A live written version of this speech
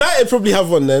United probably have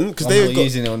one then because they've got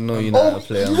using it on no United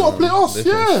player. You gotta play us,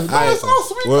 yeah. That's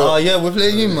us. Oh yeah, we're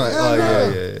playing you, mate. Oh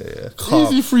yeah.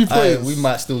 Easy 3 points. We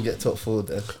might still get top 4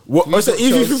 there. what? What's that?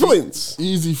 Easy 3 points.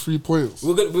 Easy 3 points.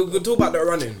 We're gonna talk about that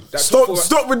running.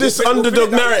 Stop with this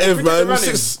underdog narrative, man.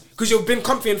 Because you've been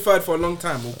comfy in third for a long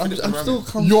time. I'm still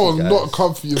comfy. You're not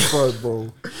comfy in third,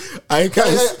 bro. I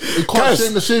guys, You can't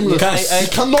shame the shameless. You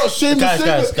cannot shame the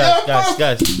shameless.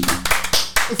 Guys.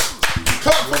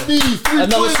 Clap for me. 3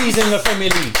 Another points. season in the Premier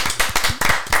League.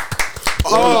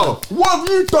 Oh, what have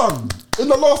you done in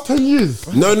the last 10 years?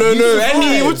 No.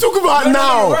 Andy, we're talking about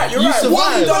now. You're right.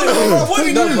 What have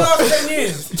you done in the last 10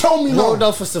 years? Tell me now. Well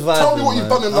done for surviving. Tell me what you've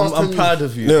done in the last 10 years. I'm proud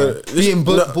of you. No, Beating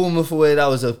Bournemouth away, that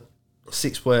was a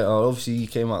 6-pointer. Obviously, you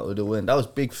came out with a win. That was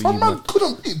big for you, Some man man.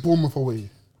 couldn't beat Bournemouth away.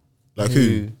 Like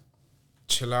who?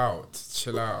 Chill out.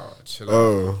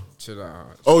 Oh,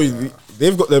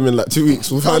 they've got them in like 2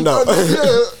 weeks. We'll find out.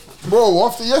 Yeah, bro,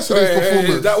 after yesterday's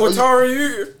performance. That Watara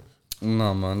you?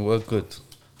 No, man, we're good.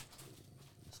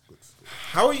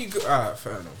 How are you good? Alright,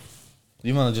 fair enough.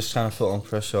 You man are just trying to put on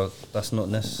pressure. That's not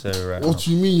necessary right What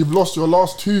do you mean? You've lost your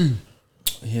last 2.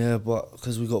 Yeah, but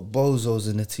because we got bozos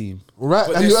in the team. Right,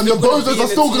 But and they're the still gonna Bozos be are in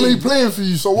still the going to team. be playing for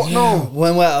you, so what now?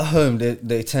 When we're at home,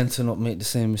 they tend to not make the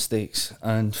same mistakes.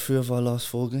 And 3 of our last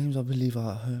 4 games, I believe,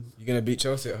 are at home. You're gonna beat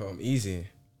Chelsea at home, easy.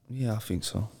 Yeah, I think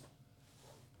so.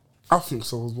 I think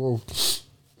so as well.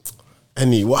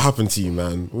 Annie, what happened to you,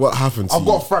 man? What happened to I've you?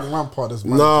 got Frank Lampard as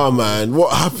man. Nah, man.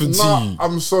 What happened to you?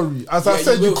 I'm sorry. As I Yeah,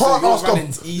 said, you you will, can't so your ask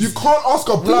running's a easy. you can't ask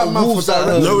a blind man for Wolves at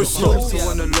that. home. No, it's not.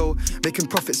 On the low, making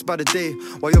profits by the day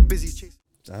while you're busy chasing.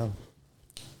 Damn.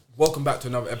 Welcome back to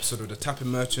another episode of the Tapping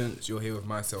Merchants. You're here with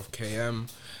myself, KM.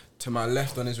 To my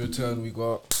left on his return, we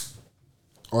got.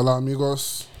 Hola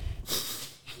amigos.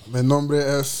 Mi nombre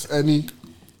es Eni,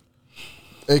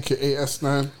 aka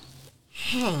S9.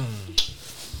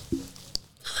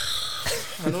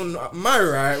 I don't know. My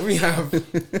right, we have.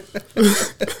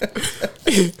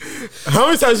 How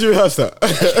many times you rehearsed that?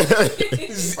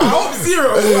 I hope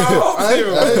zero.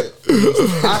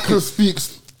 I can speak.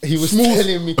 He was Smooth,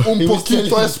 telling me. un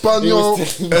poquito español.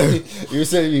 He was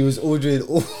telling me he was ordering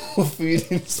all food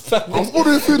in Spanish. I'm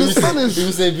ordering food in Spanish. He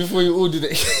was saying before you ordered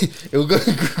it, it will go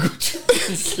to Google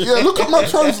Translate. Yeah, look at my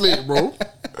translate, bro.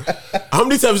 How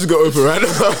many times you got open right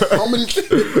now? How many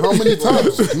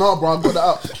times? Nah, bro, I got that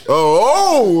up.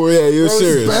 Oh, yeah, you're Bro,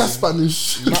 serious. it's bare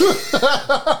Spanish.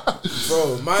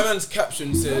 Bro, my man's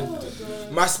caption said,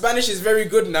 "My Spanish is very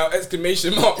good now!"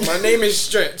 Exclamation mark. My name is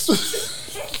Stretch.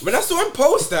 When I saw him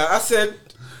post that, I said,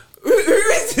 "Who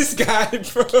is this guy,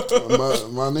 bro?"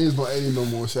 my name's not Eddie no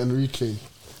more. It's Enrique.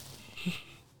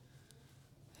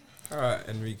 All right,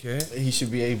 Enrique. He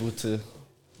should be able to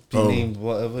be named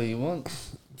whatever he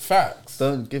wants. Facts.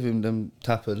 Don't give him them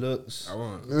type of looks. I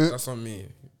won't. That's on me.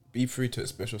 Be free to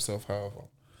express yourself, however.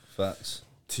 Facts.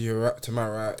 To your right, to my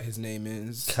right, his name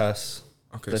is. Cass.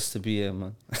 Okay. Best to be here,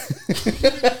 man. In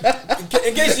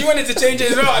case you wanted to change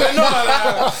it as well, I don't know.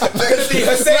 Like, gonna be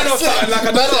Hussein or something like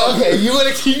I don't know. Okay, you want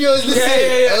to keep yours the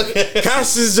same? Yeah. Okay.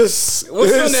 Cass is just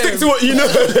What's your stick name? to what you know.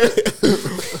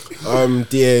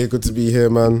 DA, good to be here,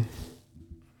 man.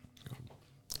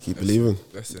 Keep believing.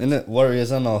 That's it. Innit?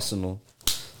 Warriors and Arsenal.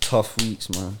 Tough weeks,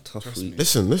 man. Tough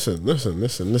weeks. Listen.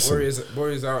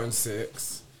 Warriors out in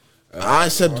 6. I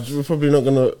said we're probably not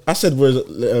gonna. I said we're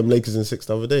Lakers in 6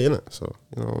 the other day, innit? So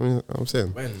you know what I'm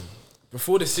saying. When?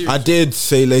 Before the series. I did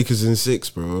say Lakers in 6,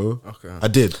 bro. Okay. I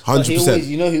did, But he 100%. always,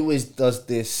 you know, he always does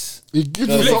this. You give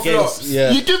Goes this up. against-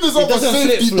 yeah. You give this He up a doesn't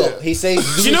safety flip flop. net. He says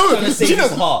he's you know- always trying to do you save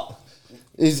his know- heart.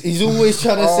 He's always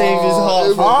trying to save his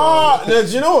heart. Do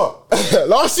you know what?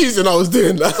 Last season I was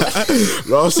doing that.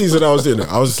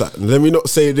 I was just like, let me not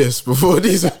say this before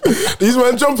these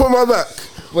men jump on my back.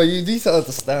 But you need to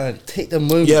understand. Take the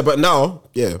moment. Yeah, but now,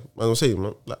 I'm saying,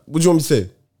 man. Like, what do you want me to say?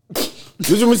 What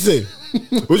do you want me to say?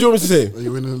 What do you want me to say? Are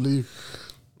you winning the league?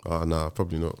 Oh, nah,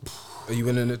 probably not. Are you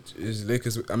winning it?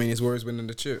 Is Warriors winning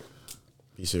the chip?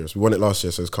 Be serious. We won it last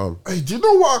year, so it's calm. Hey, do you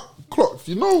know what I clocked?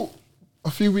 You know, a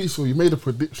few weeks ago, you made a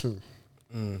prediction.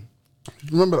 You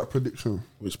remember that prediction?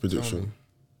 Which prediction?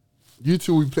 You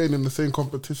two will be playing in the same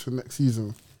competition next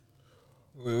season.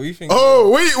 Wait, what do you think? Oh,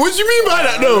 wait, what do you mean by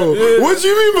that, though? What do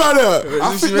you mean by that?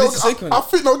 I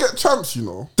think they'll get champs, you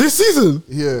know. This season?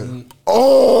 Yeah.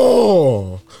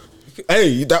 Oh.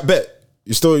 Hey, that bet.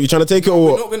 You trying to take it or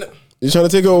We're what? not gonna. You trying to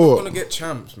take it or We're what? not gonna get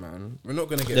champs, man. We're not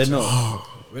gonna get. They're champs. not.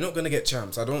 We're not gonna get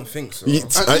champs. I don't think so. You-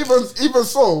 And even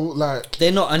so, like,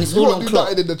 They're not, and it's you all want on Klopp.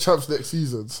 United in the champs next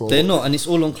season. So They're not, and it's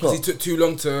all on Klopp. He took too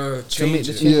long to change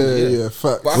the it. change. yeah,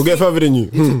 fact. But I We'll get further than you.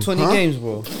 He took 20 games,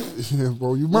 bro. Yeah,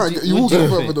 bro, you will do get you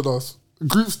further think? than us.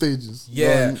 Group stages.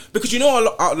 Yeah, because you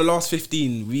know, out of the last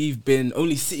 15, we've been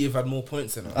only City have had more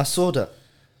points than us. I saw that.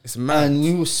 It's mad. And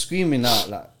we were screaming out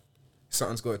like,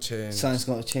 Something's got to change. something's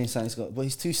got to change, but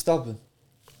he's too stubborn.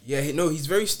 Yeah, he's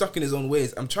very stuck in his own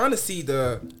ways. I'm trying to see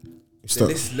the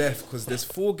list left because there's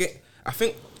 4 games. I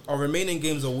think our remaining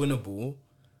games are winnable.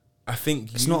 I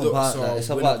think It's not about that. It's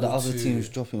about the other teams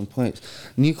dropping points.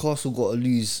 Newcastle got to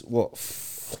lose,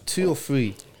 2 or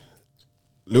 3?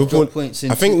 Liverpool. Points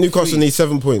I think in Newcastle 3. needs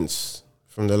 7 points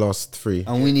from their last 3.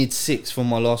 And we need 6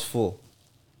 from our last 4.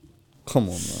 Come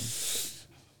on, man.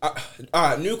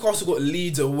 Newcastle got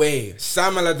Leeds away.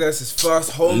 Sam Allardyce's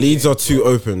first home Leeds game. are too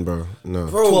open, bro. No.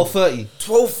 Bro, 12:30.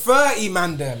 12:30,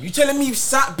 man. Them. You telling me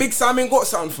Big Simon got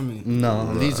something for me?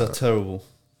 No, Leeds are terrible.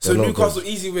 So They're not Newcastle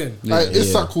easy win. Like,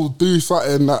 Isak will do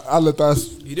something that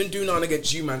Allardyce. He didn't do nothing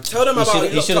against you, man. Tell them He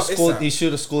about should have scored. Isak. He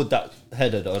should have scored that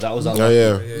header though. That was Oh, unlucky.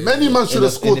 yeah. Many man should In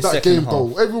have the scored that second game half.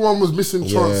 though. Everyone was missing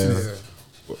chances.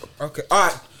 Okay, all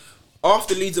right.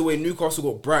 After Leeds away,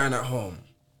 Newcastle got Brighton at home.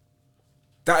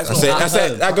 That is That's not it. That's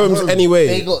it. That goes anyway.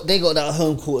 They got that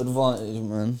home court advantage,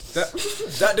 man.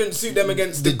 that didn't suit them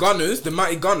against the Gunners, the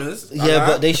mighty Gunners. Yeah,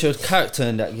 but they showed character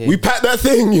in that game. We packed that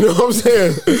thing, you know what I'm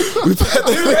saying?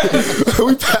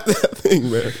 We packed that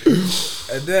thing, man.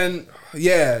 And then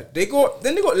they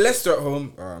got Leicester at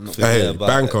home. I'm not Hey, but-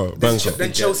 banker.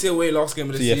 Then Chelsea away last game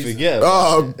of the Yeah, season. forget.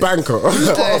 Oh, banker.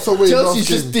 That's a way Chelsea's last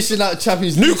just game. dishing out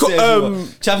Champions League. to everyone.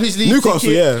 Champions League Newcastle,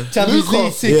 ticket, yeah. Champions League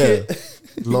Newcastle, ticket.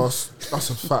 That's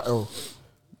a fat L.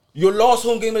 Your last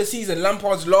home game of the season,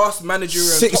 Lampard's last managerial.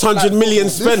 600 million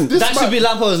spent. This That man- should be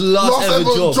Lampard's last ever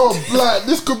job. Like,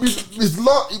 this could be his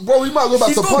last. Bro, we might go back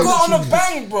He's to got to go out on a punch.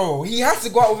 bang, bro. He has to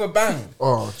go out with a bang.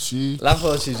 Oh, gee.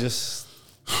 Lampard should just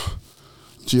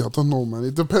Gee, I don't know, man.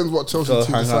 It depends what Chelsea go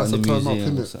team hang out decides in to the turn up,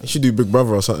 museum. or innit? something. You should do Big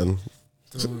Brother or something.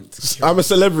 I'm a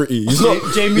celebrity. He's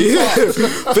not Jamie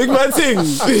big man thing.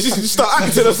 You should start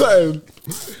acting or something.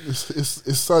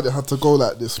 It's sad it had to go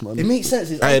like this, man. It makes sense.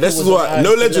 His Hey, uncle this is was an what. Irish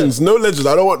No celeb. legends. No legends.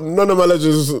 I don't want none of my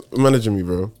legends managing me,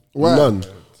 bro. Why? None.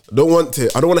 Don't want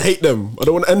it. I don't want to hate them. I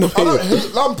don't want to end up I don't hating.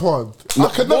 hate Lampard. I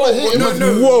can never hate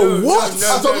him. Whoa, what?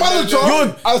 As a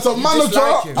manager, as a manager,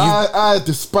 dislike him. I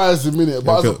despise him, innit?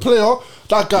 But as a Okay. player,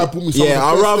 that guy put me. Some Yeah, of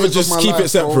I'd the best rather days of just my keep life, it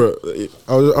separate. bro.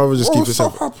 I'd rather just Bro, keep it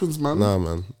stuff separate. happens, man. Nah,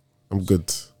 man. I'm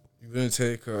good. You're gonna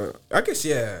take. I guess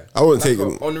I wouldn't like take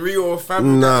him. Henri or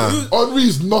family. Nah.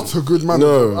 Henri's not a good manager.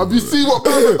 No. Have you seen what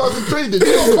Bernard does in training?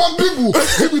 You know, one dribble,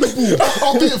 give me the ball.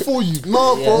 I'll do it for you.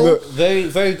 No, bro. Very,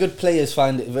 very good players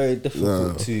find it very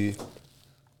difficult to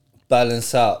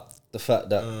balance out the fact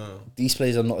that these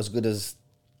players are not as good as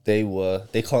they were.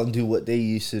 They can't do what they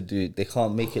used to do. They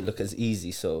can't make it look as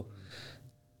easy. So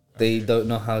they don't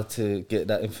know how to get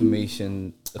that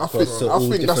information across to I all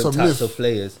think that's different a types myth. of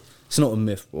players. It's not a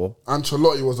myth, bro.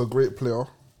 Ancelotti was a great player.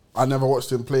 I never watched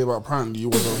him play, but apparently he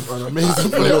was an amazing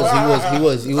player. He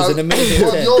was an amazing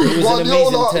 10. He was an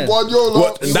amazing 10. Guardiola.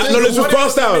 What? he That made knowledge the- was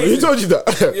passed down. Who told you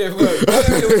that? Yeah,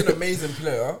 but he was an amazing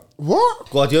player. What?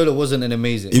 Guardiola wasn't an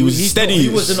amazing. He was he's steady. He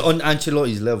wasn't on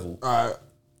Ancelotti's level.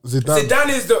 Zidane.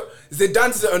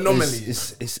 Zidane's the anomaly.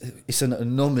 It's an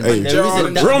anomaly. Hey, There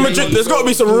isn't that Real many Madrid. There's got to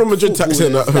be some Real Madrid tax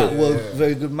in that. footballers that were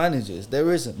very good managers. There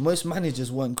isn't. Most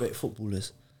managers weren't great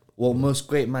footballers. Well, most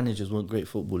great managers weren't great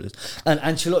footballers. And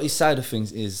Ancelotti's side of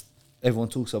things is everyone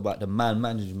talks about the man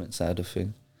management side of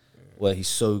thing, where he's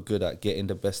so good at getting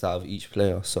the best out of each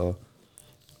player. So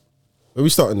Where we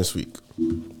starting this week?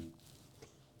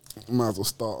 Might as well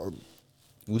start on.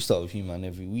 we start with you, man,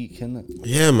 every week, innit?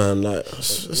 Yeah, man. Like, It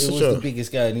was the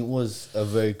biggest guy, and it was a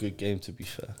very good game, to be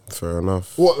fair. fair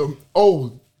enough.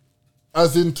 What?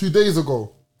 As in 2 days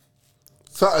ago,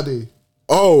 Saturday.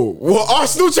 Oh, what?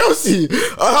 Arsenal Chelsea.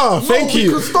 Thank we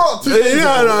you. could start 2 Yeah, days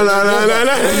ago.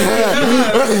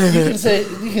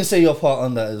 no. You can say your part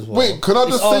on that as well. Wait, can I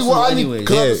It's just say Arsenal what I need? anyways.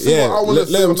 Can I just say Yeah, what I want let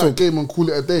to say him on that talk. game and call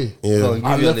it a day? Go Yeah. on, give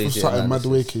I your left legit with something analysis.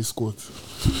 Madueke scored.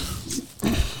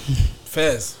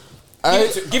 Fairs.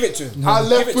 Give it to him. I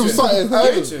left with something.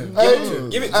 Give it to him.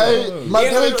 Give it to him.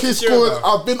 Madueke scored.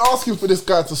 I've been asking for this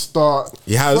guy to start.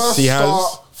 He has, he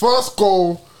has. First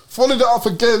goal. Followed it up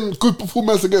again. Good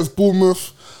performance against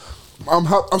Bournemouth. I'm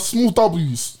small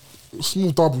W's.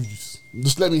 Small W's.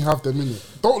 Just let me have them in it.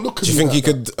 Don't look at Do you me think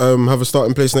he like could have a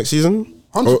starting place next season?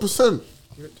 100%.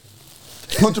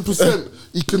 100%.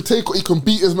 He can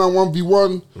beat his man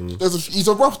 1v1. He's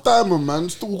a rough diamond, man.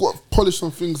 Still got to polish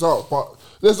some things out, but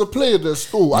there's a player there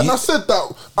still. And I said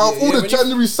that out of all the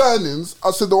January signings,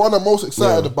 I said the one I'm most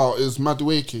excited about is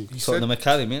Madueke. Tottenham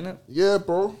Academy, innit? Yeah,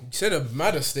 bro. You said a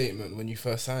madder statement when you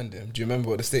first signed him. Do you remember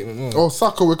what the statement was? Oh,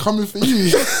 Saka, we're coming for you.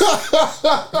 Saka's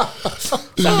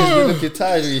been looking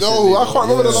tired recently. No, I can't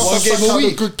remember the last time Saka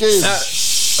had a good game.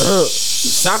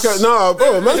 Saka, no,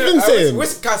 bro, man's been saying.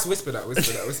 Whisper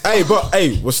that. Hey, but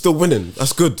hey, we're still winning.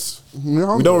 That's good.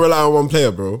 Yeah, We don't rely on one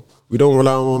player, bro.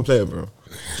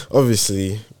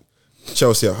 Obviously,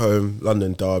 Chelsea at home,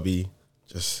 London derby.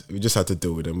 We just had to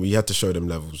deal with them. We had to show them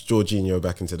levels. Jorginho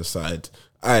back into the side.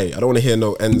 I don't want to hear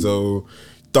no Enzo.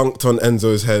 Dunked on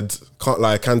Enzo's head. Can't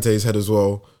lie, Kante's head as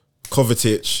well.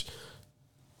 Kovacic.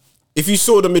 If you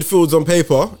saw the midfields on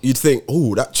paper, you'd think,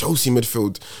 oh, that Chelsea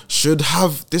midfield should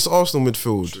have this Arsenal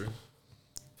midfield. True.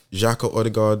 Xhaka,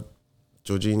 Odegaard,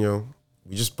 Jorginho.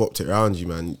 We just bopped it around you,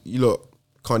 man. You lot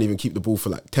can't even keep the ball for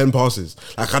like 10 passes.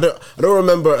 Like I don't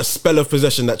remember a spell of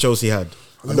possession that Chelsea had.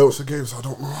 I don't watch the games, I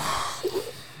don't know.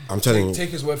 I'm telling you.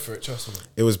 Take his word for it, trust me.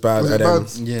 It was bad. Was it bad?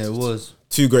 Yeah, it was.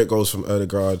 2 great goals from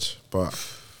Odegaard, but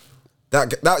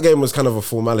that game was kind of a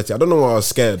formality. I don't know why I was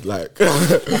scared. Like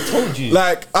I told you.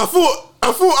 Like I thought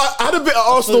I had a bit of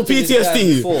Arsenal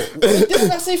PTSD.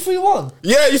 Didn't I say 3-1?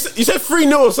 Yeah, you said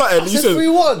 3-0 or something. I said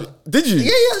 3-1. Did you?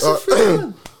 Yeah, I said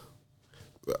 3-1.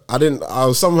 I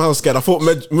was somehow scared. I thought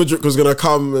Mudryk was gonna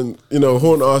come and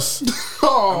haunt us.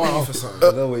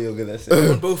 I know what you're gonna say. I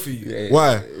want both of you. Yeah,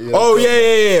 Why? yeah. Oh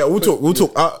yeah. We'll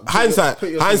talk. Hindsight. Put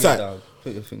your finger Hindsight.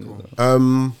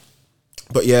 down.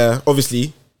 But yeah,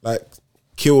 obviously, like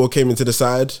Killwell came into the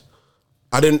side.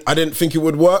 I didn't think it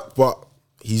would work, but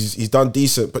he's done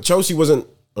decent. But Chelsea wasn't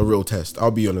a real test.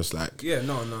 I'll be honest. Like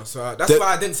no. So that's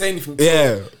why I didn't say anything.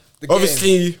 Yeah,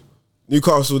 obviously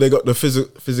Newcastle, they got the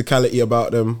physicality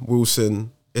about them.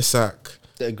 Wilson, Isak,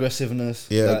 the aggressiveness.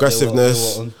 Yeah,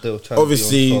 aggressiveness. They were trying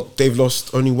obviously, to be on top. they've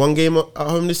lost only 1 game at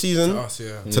home this season to us,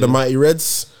 to the mighty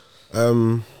Reds.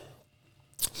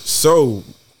 So,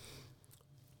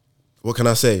 what can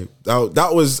I say?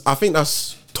 I think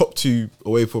that's top 2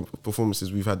 away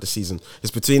performances we've had this season.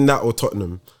 It's between that or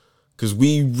Tottenham, because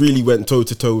we really went toe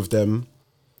to toe with them.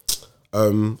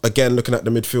 Again, looking at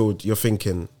the midfield, you're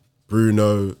thinking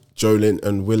Bruno, Joelint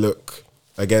and Willock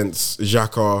against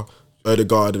Xhaka,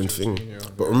 Odegaard and thing.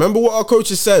 But remember what our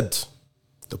coaches said.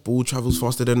 The ball travels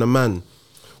faster than a man.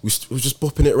 We were just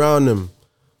bopping it around them.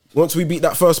 Once we beat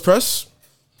that first press,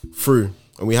 through.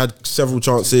 And we had several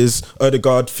chances.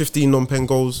 Odegaard, 15 non-pen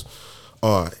goals.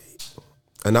 And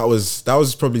that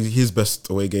was probably his best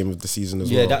away game of the season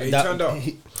as well. Yeah, he turned up.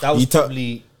 That was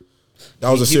probably...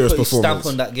 That was a serious he put his performance.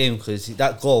 stamp on that game because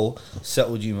that goal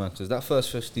settled you, man. Because that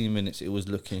first 15 minutes, it was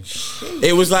looking shit.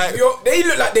 It was like... They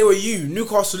looked like they were you.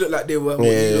 Newcastle looked like they were...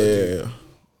 Yeah.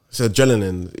 It's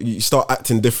adrenaline. You start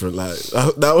acting different. Like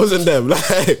that wasn't them.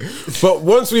 Like, but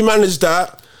once we managed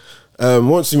that,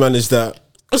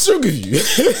 I still give you.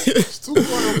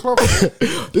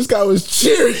 This guy was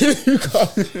cheering.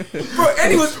 Bro,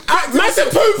 and he was acting. Massive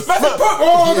poop.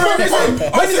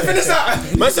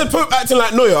 Massive poop acting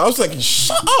like Neuer. I was like,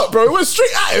 shut up, bro. It went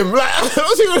straight at him. Like,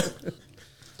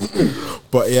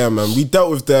 but yeah, man, we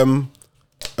dealt with them.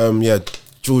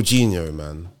 Jorginho,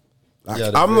 man.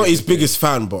 Like, I'm not his biggest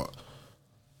fan, but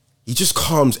he just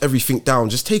calms everything down.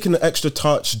 Just taking the extra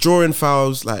touch, drawing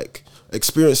fouls, like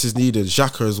experience is needed.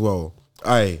 Xhaka as well.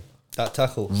 That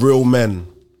tackle. Real men.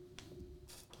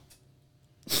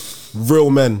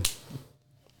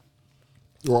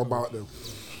 What about them?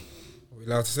 Are we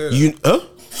allowed to say that?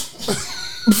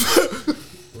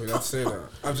 We're allowed to say that.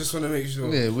 I just want to make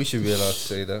sure. Yeah, we should be allowed to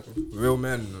say that. Real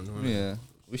men. Yeah,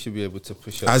 we should be able to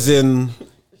push up. As in,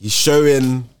 he's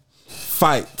showing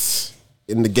fight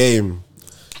in the game.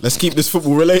 Let's keep this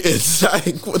football related.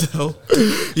 Like, what the hell?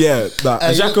 Yeah,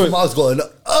 Xhaka. Kamal's got an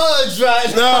urge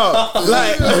right now. No,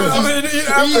 like,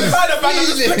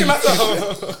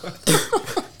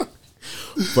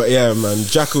 but yeah, man,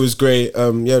 Xhaka was great.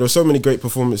 There were so many great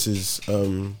performances.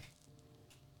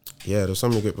 I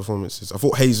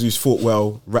thought Jesus fought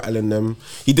well, rattling them.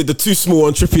 He did the too small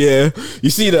on Trippier.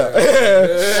 You see that?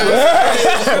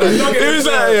 It was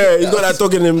like, he's got that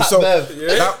dog in him. So,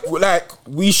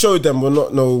 we showed them we're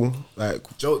not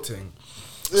jolting.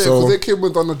 Yeah, because they came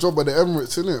and done the job at the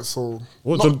Emirates, innit? So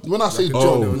when I say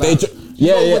job, and then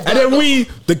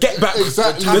the get back,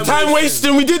 exactly. the time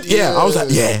wasting we did. Yeah, I was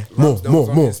like, more.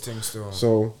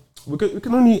 So we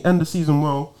can only end the season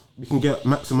well. We can get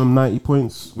maximum 90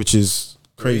 points, which is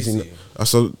crazy.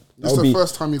 So it's the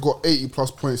first time you got 80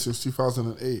 plus points since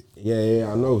 2008.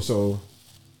 Yeah, I know. So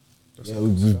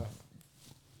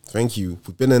thank you.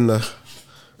 We've been in the.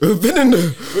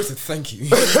 Where's the thank you?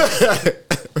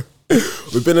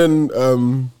 we've been in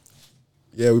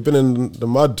we've been in the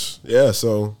mud. Yeah,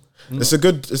 so it's a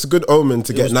good omen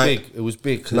to get 90. It was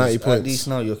big 90 because points. at least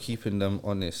now you're keeping them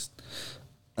honest,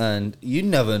 and you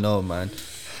never know, man.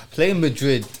 Playing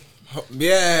Madrid,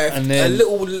 and then a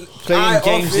little playing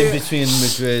games in between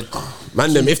Madrid.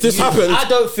 Man, them, if this happens, I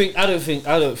don't think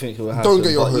it will happen. Don't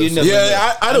get your but hopes you up. never Yeah,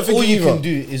 know. I don't And think all you you either. can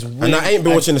do is win And I ain't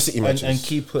been watching the City matches. and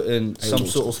keep putting some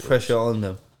sort of pressure on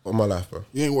them. all my life, bro.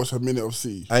 You ain't watched a minute of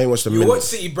City. I ain't watched a You minute. watch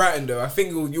City Brighton though. I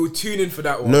think you'll tune in for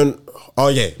that one. No, oh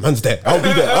yeah, man's there. I'll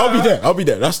be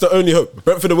there. That's the only hope.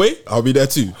 Brentford away, I'll be there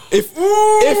too. If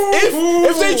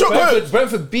they drop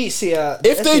Brentford beat City.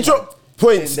 if they drop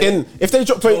points in Tony,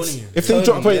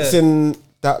 in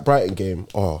that Brighton game,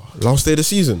 last day of the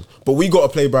season. But we got to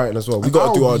play Brighton as well. We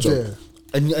got to do our job.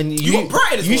 And You got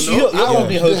Brighton as well, no? You're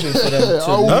only hoping for them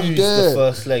I'll to be lose the there.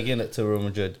 first leg in it to Real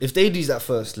Madrid. If they lose that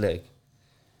first leg,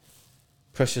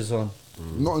 pressure's on.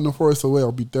 Not in the Forest away,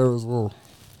 I'll be there as well.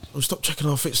 Oh, stop checking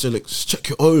our fixture. Just check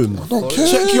your own. I don't care.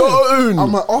 Check your own.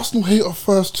 I'm an Arsenal hater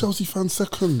first, Chelsea fan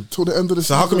second, till the end of the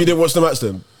So season. how come you didn't watch the match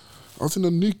then? I was in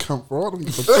a new camp, bro. I don't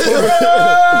give a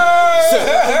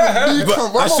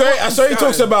I swear he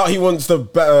talks about he wants to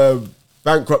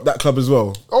bankrupt that club as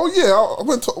well. Oh yeah, I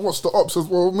went to watch the ops as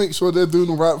well. Make sure they're doing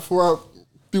all right before I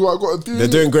do what I got to do. They're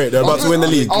doing great. They're about to win the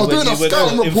league. I was doing a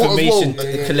scouting report as well.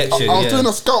 Collection, I was doing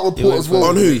a scout report as well.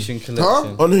 On who?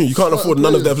 Huh? On who? You can't afford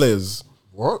none of their players.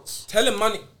 What? Tell him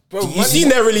money, bro. You seen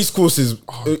their release courses?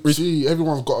 Gee,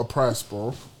 everyone's got a price,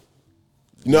 bro.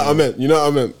 You know what I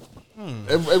meant.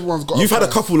 Everyone's got. You've a had a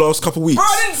price. couple last couple weeks. Bro,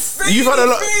 I didn't say You've had a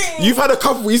lot. anything. You've had a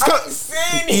couple. I didn't say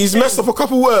anything. He's messed up a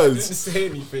couple I didn't words. say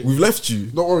anything. We've left you.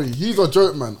 Don't worry, he's a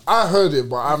joke, man. I heard it,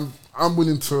 but I'm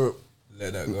willing to.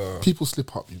 Let that go. People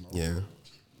slip up, you know. Yeah.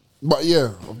 But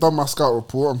yeah, I've done my scout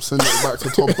report. I'm sending it back to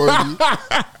Tom Burnley.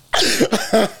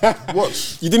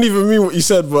 Watch. You didn't even mean what you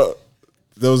said, but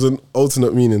there was an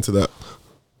alternate meaning to that.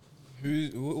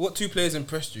 What two players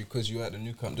impressed you because you were at the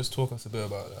new camp? Just talk us a bit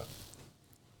about that.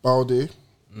 Balde.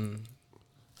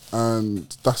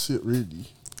 And that's it, really.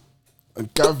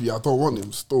 And Gavi, I don't want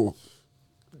him still.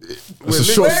 It's a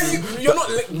short. You're not.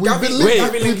 We've been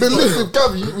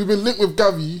linked with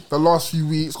Gavi the last few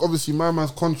weeks. Obviously, my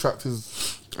man's contract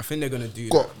has I think they're gonna do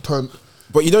that. got turned.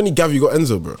 But you don't need Gavi. You got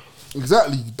Enzo, bro.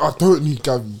 Exactly. I don't need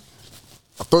Gavi.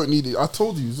 I don't need it. I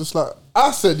told you. It's just like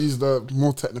I said, he's the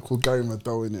more technical Gary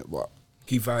Medell in it, but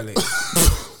He violated.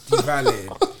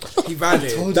 He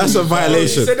violated. That's a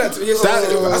violation. He said that to me. I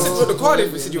said, what the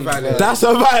Cardiff? He said you violated. That's a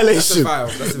That's a violation, foul.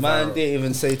 That's a Man foul. didn't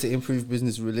even say to improve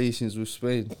business relations with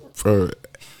Spain. bro.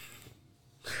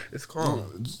 It's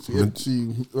calm. see,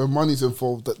 when money's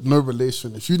involved, that no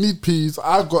relation. If you need peas,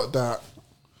 I've got that.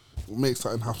 We'll make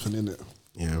something happen in it.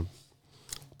 Yeah.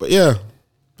 But yeah,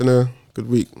 been a good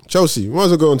week. Chelsea. We might as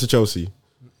well go on to Chelsea.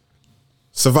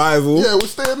 Survival. Yeah, we're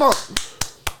staying up.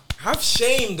 Have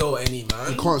shame though, any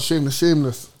man. Can't shame the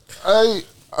shameless.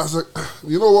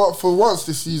 You know what? For once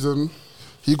this season,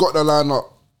 he got the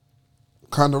lineup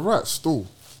kind of right still,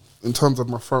 in terms of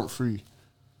my front three.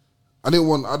 I'd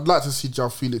like to see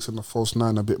João Felix in the false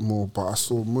nine a bit more, but I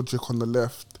saw Mudryk on the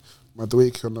left,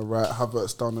 Madueke on the right,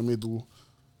 Havertz down the middle,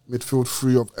 midfield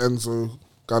three of Enzo,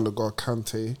 Gallagher,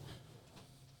 Kante.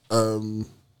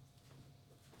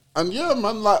 And yeah,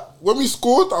 man, like when we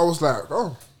scored, I was like,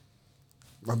 oh,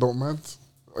 I don't mind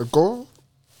a goal.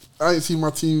 I ain't seen my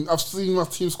team. I've seen my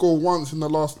team score once in the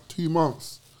last 2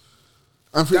 months.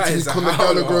 And for it That to be is a Conor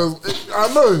howler. Gallagher,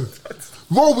 I know.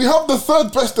 Bro, we have the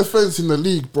third best defense in the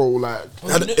league, bro. Like,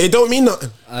 It don't mean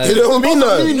nothing. It don't mean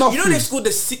nothing. You know they scored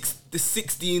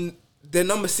their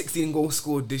number 16 goal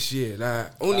scored this year.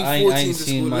 Like only I 14 ain't to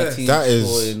seen score my less. team That is-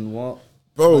 scoring what?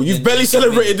 Bro, you've barely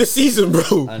celebrated this season,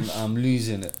 bro. And I'm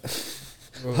losing it.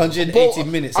 180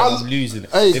 minutes and I'm losing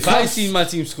it. Hey, If I Cass- see my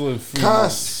team scoring 3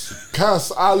 months,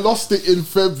 Cass, I lost it in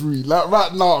February. Like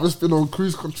right now, I've just been on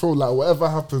cruise control. Like whatever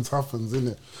happens,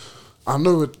 innit? I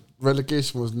know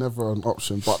relegation was never an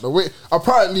option, but the way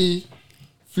apparently,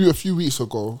 a few weeks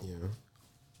ago,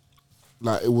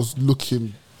 like it was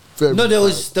looking very. no, there bright.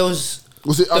 was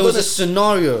Was it? I there don't was know- a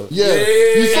scenario. Yeah.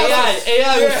 Yeah. You saw that?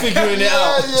 AI was figuring it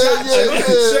out.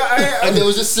 Yeah. And there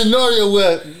was a scenario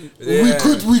where We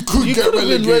could You get could have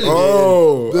been relegated. relegated.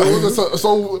 Oh. There was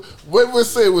so when we're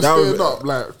saying we're That was- staying up,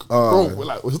 like,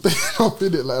 bro, we're staying up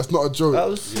in it. Like, it's not a joke. that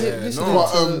was listening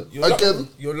But to. again,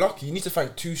 You're lucky. You need to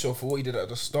thank Tuchel for what he did at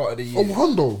the start of the year. oh,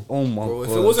 Hondo. Oh my Bro, if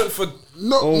god! it wasn't for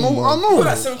No, I he know. got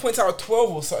like 7 points out of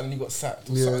 12 or something, he got sacked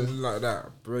or Yeah. something like that.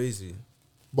 Crazy.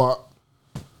 But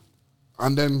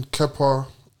and then Kepa,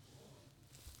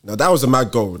 No, that was a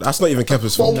mad goal. That's not even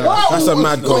Kepa's fault. But wow, That's a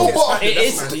mad goal. It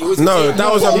is. No,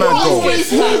 that was a mad goal. And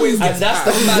that's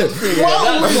the mad thing.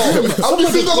 How do you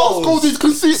think the last goal he's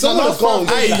conceded? Some of the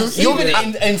goals, even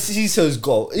Hey, in Cisso's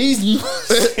goal, he's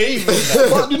saving that.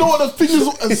 but you know what the thing is?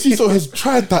 And Ciso has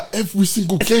tried that every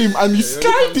single game and he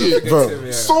skied it, bro.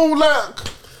 So like,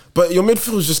 But your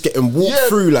midfield's just getting walked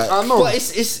through. Like, I know. But it's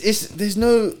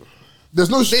there's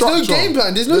no structure. game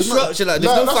plan. There's no structure. Like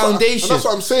there's no foundation. That's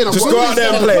what I'm saying. just go out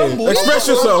there and play. Express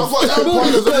yourself. I've got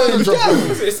young players as a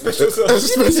manager. Express yourself.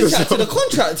 You need to chat to the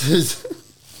contractors.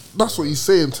 That's what he's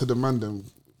saying to the man. Then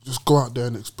just go out there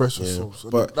and express yourselves.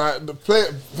 but- like the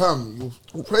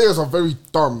players are very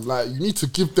dumb. Like you need to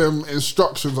give them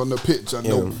instructions on the pitch and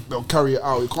they'll carry it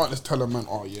out. You can't just tell a man,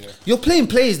 oh yeah. You're playing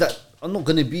players that are not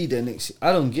gonna be there next year.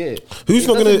 I don't get it. Who's It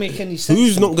not doesn't gonna? make any sense.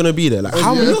 Who's not gonna be there? Like,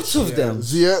 how A many? lot of them.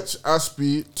 Ziyech,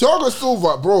 Aspie, Thiago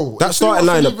Silva, bro. That if starting he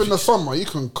wants to lineup- leave in the summer, you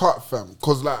can cut fam.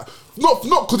 Cause like not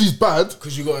because he's bad.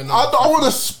 Because you got I want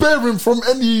to spare him from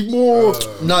any more.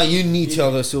 No, you need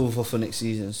Thiago Silva for next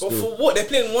season. But Still. for what? They're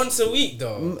playing once a week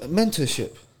though.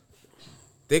 Mentorship.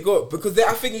 They got because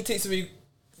I think he takes me.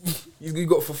 You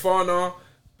got Fofana,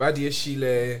 Badia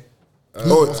Chile.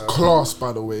 It's class,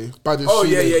 by the way. Oh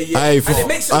yeah. Hey, And it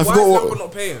makes sense. I Why forgot is what- Lampard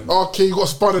not paying? Okay, you got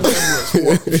spun in the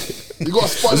Emirates. What? You got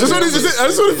spun. I just wanted to say- I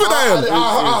just wanted to put that in. I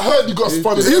heard you got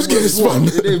spun. In He was getting spun.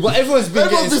 But everyone's been Everyone's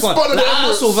getting been spun. spun in Like, the I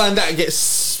Emirates. saw Van Dijk get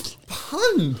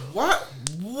spun.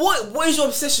 What is your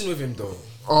obsession with him though?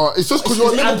 It's just because you're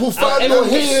a Liverpool fan. You're Everyone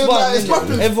gets here. spun. Like, it's innit?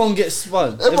 nothing. Everyone gets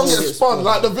spun. Everyone gets spun.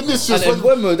 Like the Vinicius. And then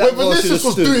Mbeumo, that when goal Vinicius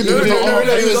was should've doing it, stood. he was like, No, oh, he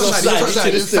was he offside, he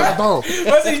should've stood. sat down. He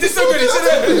did so good. He should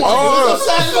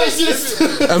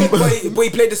have. But he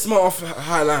played the smart off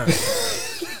high line.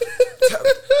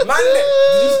 Man,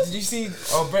 did you see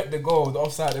Brett the goal, the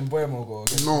offside and Mbeumo goal?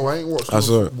 No, I ain't watched. I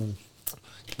saw it.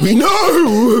 We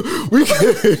know. We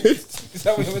can. Is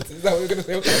that what you're gonna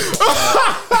say?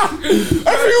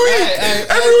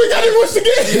 Every week Adam wants to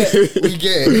get it. We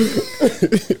get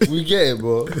it. We get it,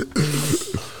 bro.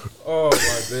 Oh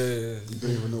my days, I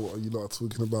don't even know what you lot are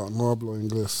talking about. No hablo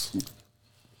inglés.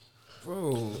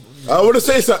 bro. I want to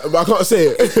say something, but I can't say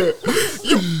it.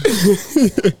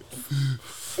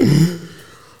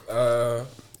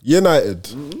 United.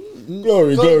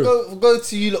 Glory, glory. Go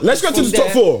to you. Lot. Let's go to From the top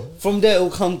there- four. From there, it'll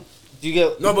come. Do you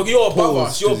get? No, but you're above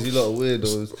us. You lot are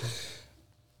weirdos.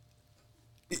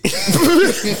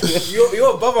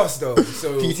 You're above us though.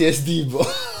 So PTSD, bro.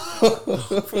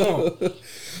 come on.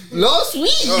 Last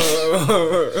week.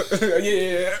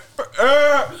 Yeah.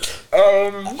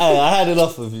 I had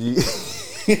enough of you.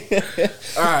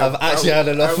 I've actually had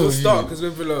enough we'll of start you. because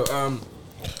we're below.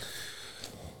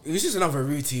 It was just another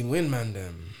routine win, man.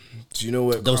 Do you know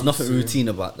what? There was nothing routine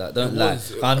about that. Don't It lie.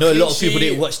 was. I know a lot of Clean people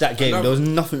didn't sheet. watch that game. Another- There was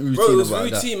nothing routine Bro, it was about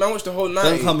routine. that. Man, watched the whole night.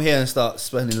 Don't come here and start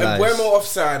spending And lies. Buemo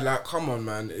offside, like, come on,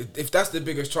 man. If that's the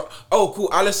biggest trouble. Oh, cool.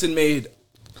 Allison made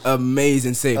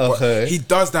amazing save. Okay. But he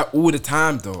does that all the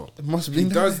time, though. It must have He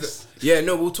been does nice. that. Yeah,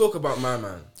 no, we'll talk about my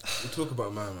man.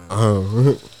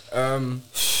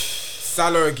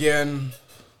 Salah again.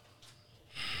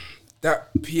 That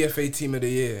PFA team of the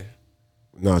year.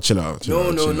 No, chill out.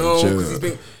 No. Because he's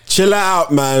been. Chill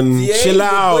out, man. Yeah, Chill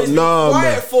but out. he's been No,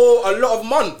 quiet man. for a lot of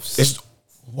months.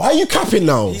 Why are you capping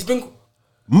now? He's been.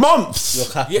 Months. You're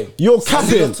capping. Yeah. You're A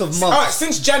capping. lot of months. Alright,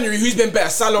 since January, who's been better,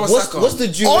 Salah or Saka? What's the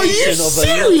duration Are you of a lot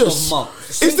serious? of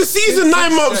months? Is the season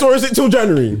 9 months or is it till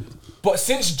January? But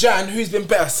since Jan, who's been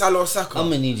better, Salah or Saka? I'm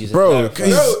gonna need you to Bro, clarify.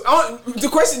 No, the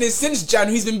question is, since Jan,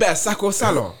 who's been better, Saka or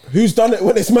Salah? who's done it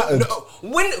when it's mattered?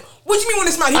 What do you mean when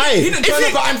it's mad? Aye, He didn't if turn you-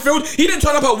 up at Anfield. He didn't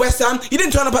turn up at West Ham. He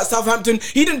didn't turn up at Southampton.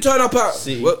 He didn't turn up at.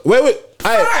 See. Wait.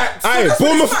 Facts. So that's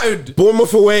when it's mattered.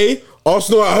 Bournemouth away.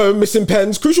 Arsenal at home, missing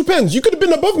pens, crucial pens. You could have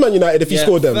been above Man United if you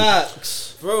scored them.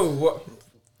 Facts. Bro, what?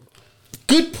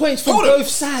 Good points from Hold on. both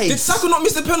sides. Did Saka not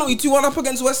miss the penalty 2-1 up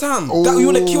against West Ham? That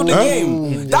would have killed the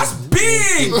game. That's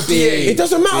big. It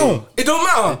doesn't matter. It don't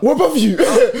matter. We're above you.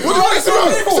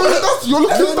 You're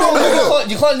looking down.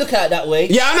 You can't look at it that way.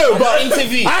 Yeah, I know, I'm but not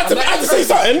intervening. I had to say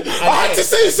something. I had to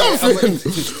say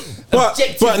something.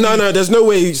 But no, there's no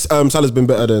way Salah's been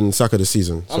better than Saka this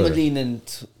season. I'm Sorry. leaning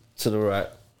to the right.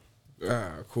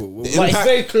 Cool. But it's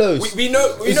very close. We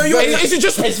know you're. Is it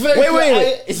just It's very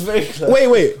wait? It's very close.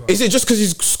 Wait. Is it just because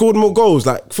he's scored more goals?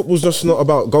 Like football's just not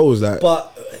about goals. Like,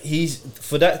 But he's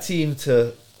for that team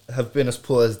to have been as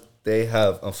poor as they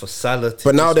have, and for Salah to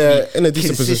But now just they're be in a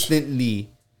decent position. consistently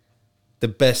the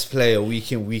best player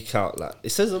week in, week out. Like it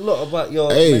says a lot about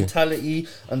your Hey. mentality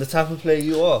and the type of player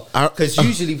you are. I- Because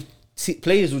usually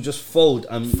players will just fold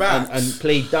and Facts.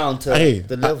 play down to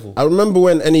the level. I remember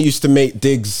when Eni used to make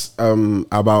digs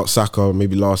about Saka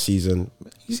maybe last season.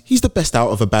 he's the best out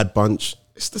of a bad bunch.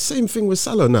 It's the same thing with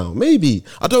Salah now. Maybe.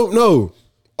 I don't know.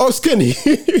 Oh, Skinny.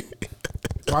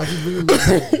 Why is he bringing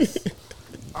that?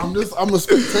 I'm a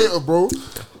spectator, bro.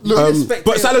 Look,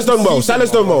 but Salah's done well. Salah's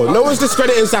done well. No one's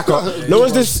discrediting Saka. No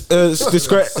one's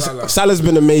discrediting. Salah's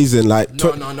been amazing. Like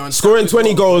scoring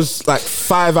 20 goals like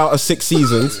 5 out of 6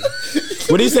 seasons.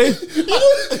 What do you say?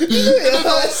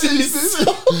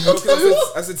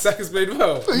 I said Saka's played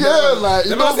well. Yeah, like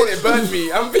the man said it burned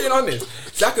me. I'm being honest.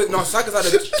 Saka's had a.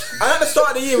 And at the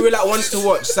start of the year, we were like ones to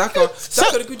watch. Saka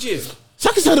had a good year.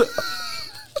 Saka's had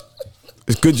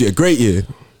it's good year, great year.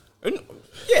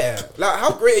 Yeah, like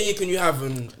how great a year can you have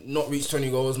and not reach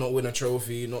 20 goals, not win a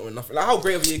trophy, not win nothing? Like how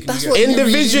great of a year can you get?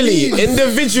 Individually.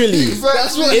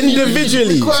 That's what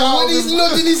Individually. When he's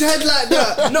nodding his head like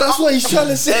that, that's what he's trying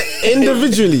to say.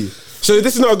 Individually. So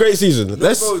this is not a great season.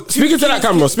 Let's speak into that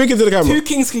camera. Speak into the camera. Two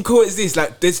kings can coexist.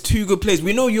 Like there's two good players.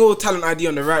 We know your talent ID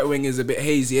on the right wing is a bit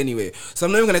hazy anyway. So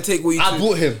I'm not even gonna take what you. I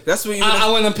bought him. That's what you. I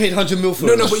went and paid 100 mil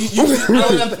for him. No, but you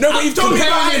but you've told me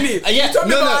about Anthony. Yeah, I told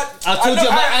you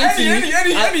about Anthony.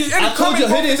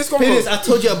 I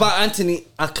told you about Anthony.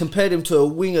 I compared him to a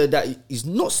winger that is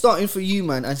not starting for you,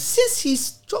 man. And since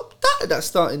he's dropped out of that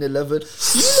starting 11,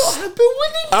 you lot have been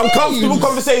winning. Uncomfortable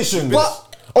conversation. But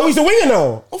oh, he's a winger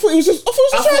now. I thought he was a striker.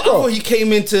 I thought he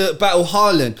came into battle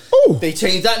Haaland. Oh. They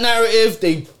changed that narrative.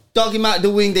 They dug him out the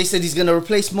wing. They said he's going to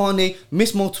replace Mane,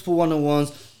 missed multiple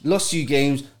one-on-ones, lost few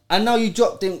games, and now you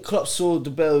dropped him. Klopp saw the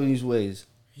bell in his ways.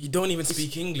 You don't even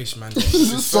speak English, man.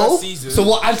 So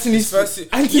what? Anthony's first season?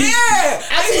 Anthony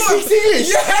speaks English.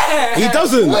 Yeah, he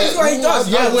doesn't. That's what he does.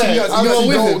 I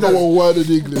don't know a word in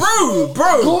English. Bro.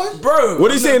 What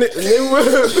are you saying? Bro,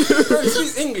 he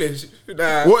speaks English.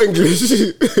 Nah. What English?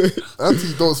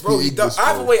 Anthony don't speak English. Does.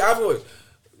 Either way.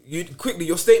 You quickly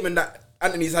your statement that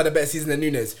Anthony's had a better season than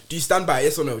Nunes. Do you stand by it,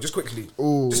 yes or no? Just quickly.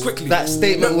 Just quickly. That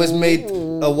statement was made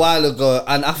a while ago,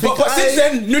 and I think. But since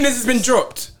then, Nunes has been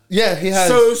dropped. Yeah, he has.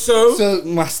 So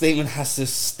my statement has to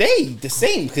stay the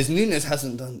same because Nunes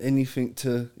hasn't done anything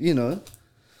to,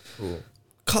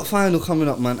 Cup final coming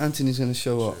up, man. Anthony's going to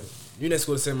show up. Nunes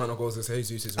scored the same amount of goals as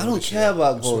Jesus. I don't care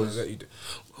about goals.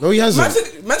 No, he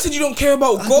hasn't. Man said you don't care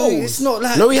about goals. It's not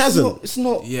like. No, he hasn't. It's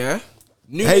not. Yeah.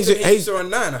 Jesus are on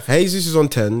 9. I think. Jesus is on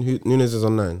 10. Nunes is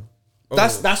on 9.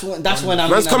 That's when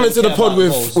I'm. Man's coming to the pod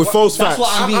with false facts. That's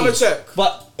what I mean. I'm gonna check.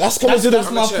 But that's coming to the.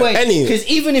 That's my point. Any. Because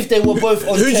even if they were both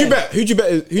on 10. Who'd you bet? Who do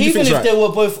you even if right? they were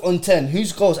both on 10,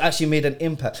 whose goals actually made an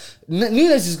impact?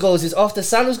 Nunes' goals is after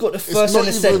Salah's got the first and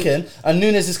the second, and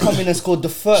Nunes has come in and scored the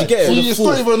third. It's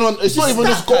not even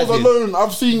his goals alone.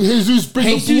 I've seen Jesus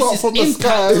bring the ball out from the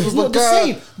sky. It's not the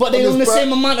same, but they're on the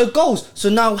same amount of goals. So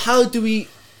now, how do we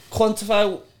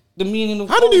quantify the meaning of?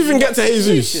 How did you even get to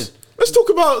Jesus? Let's talk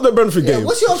about the Brentford game.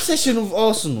 What's your obsession with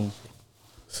Arsenal?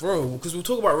 Bro, because we'll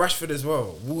talk about Rashford as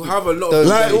well. We'll have a lot of...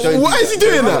 Why is he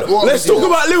doing that? Let's talk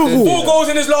about Liverpool. 4 goals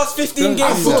in his last 15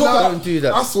 games. Don't do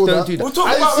that. I saw that. We'll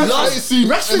talk about Rashford.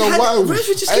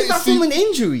 Rashford just came back from an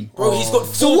injury. Bro, he's got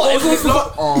 4 goals in his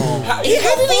last... He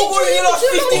had 4 goals in his last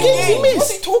 15 games.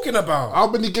 What's he talking about? How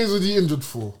many games was he injured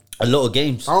for? A lot of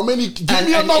games. How many? Give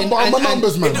me a number. I'm a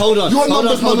numbers man. Hold on. You're a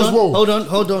numbers man as well.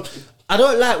 Hold on. I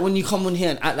don't like when you come on here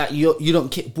and act like you don't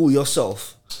kick ball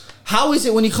yourself. How is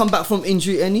it when you come back from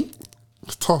injury, Any?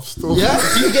 It's tough still. Yeah?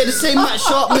 Do you get the same match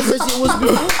sharpness as it was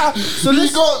before? So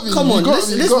let's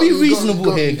be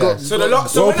reasonable here, guys. So we're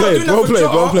not doing that for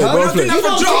Joe. We're not doing that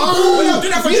for Joe. We're not doing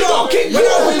that for Joe. We're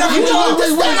not doing that for Joe.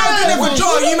 We're not doing that for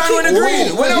Joe. You man on the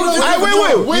green. We're not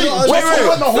doing Wait.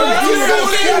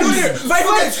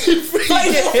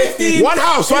 One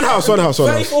house.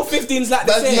 34-15's like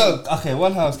the same. Okay,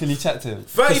 one house. Can you chat to him?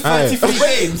 33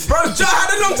 games. Bro, Joe had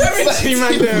a long-term injury,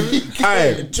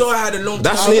 man. Joe had a long-term.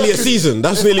 That's nearly a season.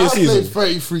 That's nearly a season.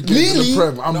 33 games in the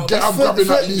Prem. I'm grabbing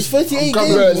at least 38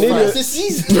 games. It's a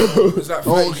season. It's like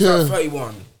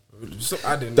 31. Stop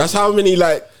adding. That's how many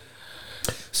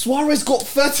Suarez got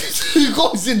 32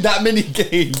 goals in that many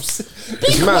games.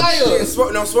 Be quiet.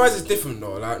 Now Suarez is different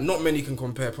though. Like not many can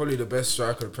compare. Probably the best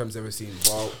striker the Prem's ever seen.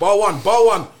 Bar one.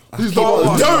 Who's the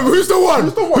one? No, who's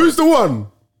the one?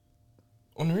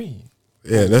 Henry.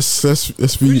 Yeah, let's Who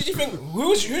be. did you think?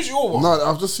 Who's your one? No,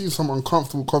 I've just seen some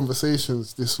uncomfortable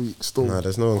conversations this week. Still, Nah,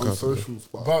 there's no on uncomfortable. socials.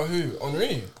 But About who?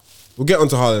 Henry. We'll get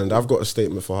onto Haaland. I've got a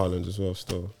statement for Haaland as well.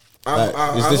 Still,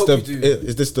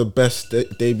 is this the best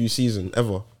debut season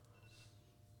ever?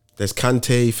 There's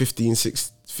Kante, 15,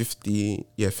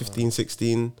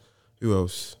 16. Who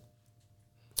else?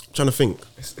 I'm trying to think.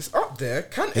 It's up there.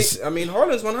 Kante. I mean,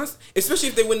 Haaland's one has, especially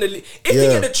if they win the league. If they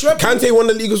get the treble, Kante won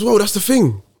the league as well. That's the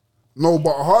thing. no,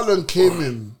 but Haaland came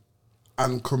in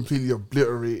and completely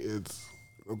obliterated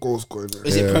The goal scoring.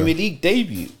 Is it Premier League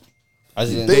debut?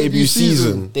 As in Debut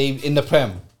season. in the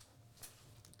Prem.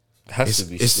 Has to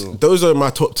be still. Those are my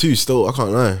top 2 still. I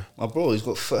can't lie. My bro, he's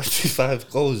got 35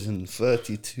 goals in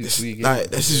 32 games. Like,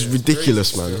 this is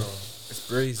ridiculous, man. It's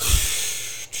crazy.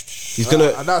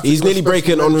 He's nearly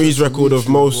breaking Henry's record of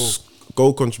most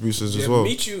goal contributions as well.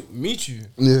 Meet you.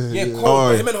 Yeah. Cole,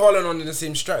 him and Haaland on in the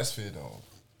same stratosphere though.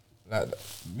 Like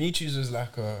Michu's was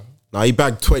like a. Nah, he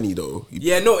bagged 20 though.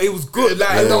 It was good. Like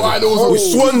I know it was with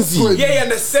Swansea. Yeah,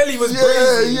 and the Selly was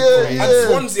crazy. And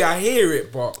Swansea, I hear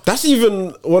it, but That's even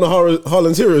one of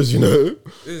Haaland's heroes, you know.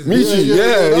 Michu,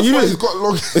 That's he why was. he's got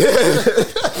long.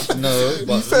 No,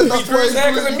 but He said that's why he grew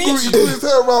his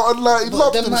hair out and like he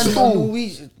loved them him man, still.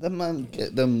 Norwegian, them man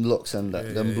get them locks and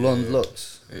that, them blonde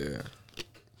locks. yeah,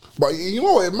 But you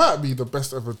know what? It might be the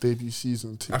best ever debut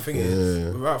season too. I think it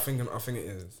is. Without thinking, I think it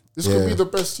is. This could be the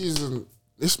best season.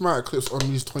 This might eclipse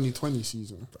Henry's 2020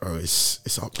 season. Oh, it's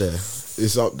up there.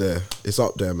 It's up there. It's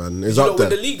up there, man. It's Did you up not win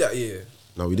there. the league that year?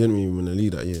 No, we didn't even win the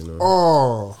league that year. No,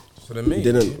 Oh, So then maybe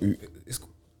didn't. It's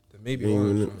maybe We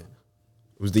one. didn't.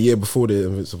 It was the year before the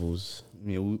Invincibles.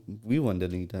 Yeah, we won the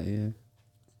league that year.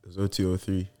 It was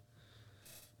 02-03.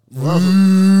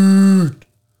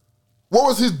 what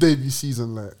was his debut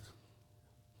season like?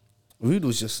 Rude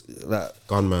was just like,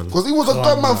 Gunman. Because he was a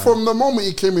gunman from the moment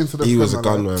he came into the. He was a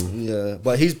Premier League. gunman. yeah,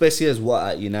 but his best year is what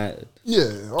at United? Yeah,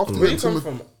 after Where you the come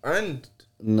from? And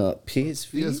No,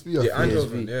 PSV. PSV, I yeah, think.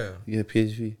 Eindhoven, yeah. Yeah,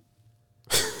 PSV.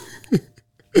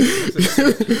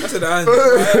 I said I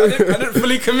didn't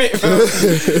fully commit.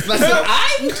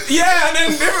 Yeah, and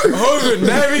then Hogan.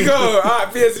 There we go.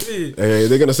 PSV. Hey,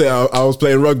 they're gonna say I was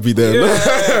playing rugby then.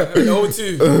 Yeah, in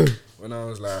 02 when I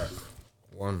was like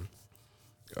 1.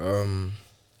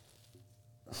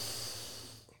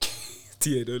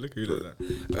 Tia, don't look at me like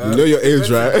that. You know your age,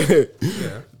 right?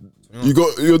 Yeah. You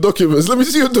got your documents. Let me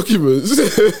see your documents.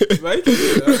 Right?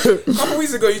 A couple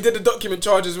weeks ago, you did the document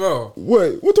charge as well.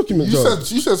 Wait, what document? You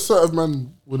said certain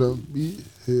man wouldn't be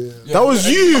here. That was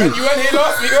you. And you went here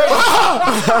last week.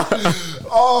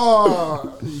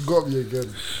 Oh, you got me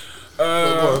again.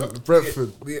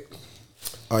 Brentford.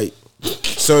 Alright.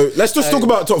 So let's just talk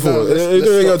about top 4.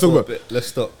 Let's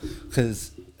stop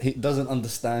because he doesn't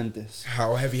understand this.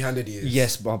 How heavy-handed he is.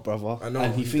 Yes, my brother. I know.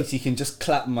 And he thinks he can just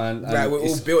clap, man. Like, we're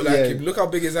all built like him. Look how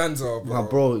big his hands are, bro. My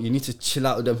bro, you need to chill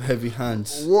out with them heavy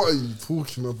hands. What are you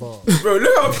talking about? Bro,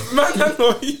 look how man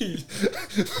are he.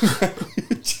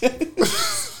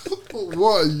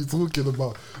 What are you talking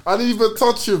about? I didn't even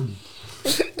touch him.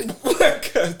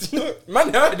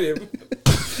 Man heard him.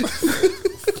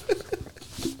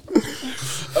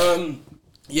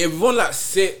 Yeah, we won like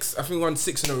 6. I think we won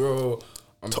 6 in a row.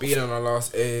 I'm being on our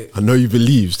last 8. I know you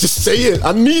believe. Just say it.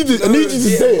 I need it. I need you to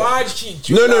say it. Why did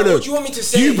you? No. What do you want me to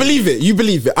say? You believe it. You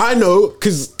believe it. I know,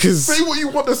 cause Say what you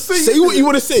want to say. say what you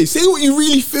want to say. Say what you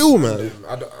really feel, man.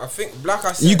 I think, like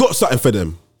I said, You got something for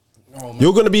them. Oh, man.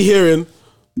 You're gonna be hearing.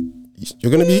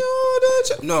 You're gonna be.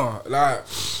 No, like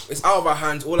it's out of our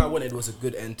hands. All I wanted was a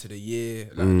good end to the year.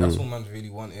 Like that's what man really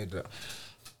wanted. Like,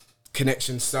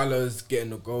 connection, Salah's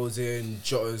getting the goals in.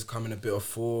 Jota's coming a bit of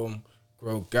form.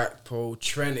 Grow Gakpo.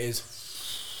 Trent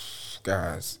is,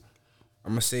 guys.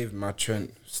 I'm gonna save my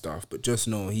Trent stuff, but just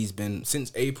know he's been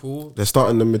since April. They're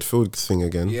starting the midfield thing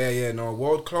again. Yeah, no,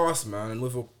 world class, man, and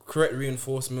with a correct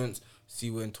reinforcements. See,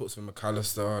 we're in talks with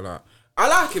McAllister. Like, I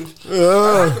like him.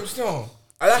 I like him still.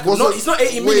 I like him. He's not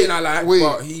 80 million. I like,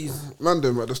 but he's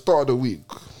London at the start of the week.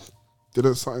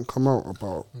 Didn't something come out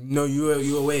about no. You were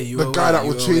away. the guy that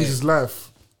would change his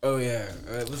life? Oh yeah,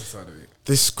 what's the start of it?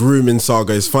 This grooming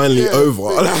saga is finally over.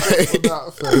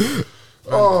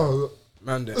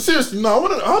 Man, seriously, no.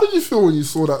 How did you feel when you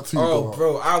saw that tweet? oh,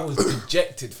 bro, I was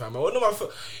dejected, fam. I wonder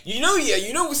you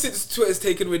know, since Twitter's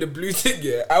taken away the blue tick,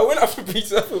 yeah, I went up for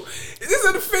Fabrizio. I thought, is this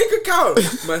a fake account?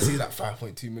 Man, see like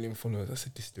 5.2 million followers. I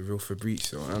said, this is the real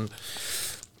Fabrizio, and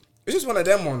it's just one of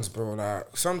them ones, bro.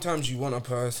 Like sometimes you want a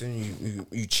person,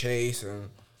 you chase, and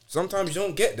sometimes you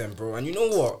don't get them, bro. And you know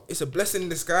what? It's a blessing in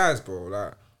disguise, bro.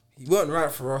 Like he weren't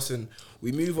right for us, and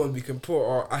we move on. We can put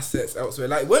our assets elsewhere.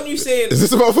 Like, weren't you saying? Is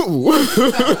this about football?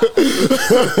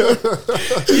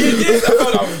 Yes,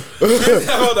 about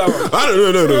that one. I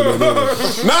don't know. No.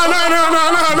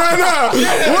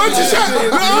 What you shot?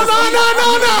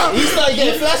 No. He started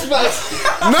getting flashbacks.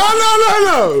 No.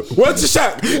 What you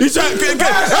shot? You shot.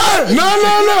 No.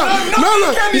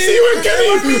 You see what Kenny?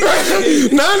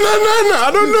 No. I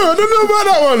don't know about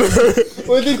that one.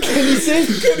 What did Kenny say?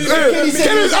 Kenny said,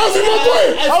 I was in my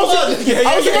point. I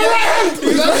was in my right hand.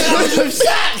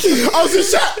 I was in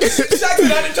Shaq. Shaq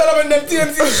said I didn't try to win them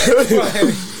TMC.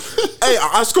 Hey,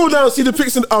 I scrolled down, see the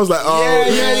pics, and I was like, oh,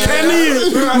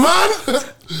 Kenny, man.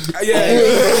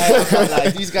 I can't lie,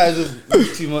 these guys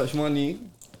have too much money.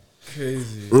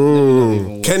 Crazy.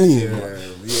 Kenny.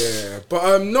 Yeah.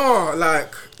 But no,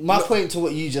 like My point to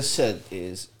what you just said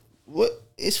is, what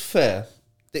it's fair.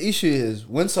 The issue is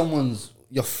when someone's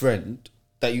your friend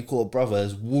that you call a brother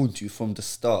has warned you from the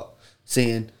start,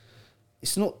 saying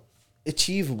it's not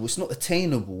achievable, it's not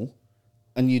attainable,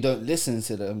 and you don't listen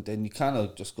to them, then you kind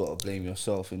of just got to blame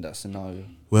yourself in that scenario.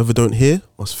 Whoever don't hear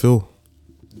must feel.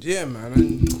 yeah, man.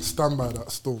 And Stand by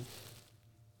that still.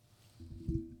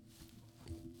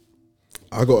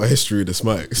 I got a history with this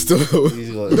mic still.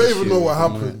 He's got You don't even know what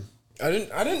happened. I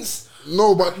didn't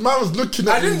No, but man was looking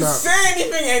at I me didn't that. say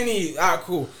anything. Alright,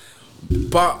 cool.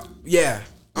 But yeah,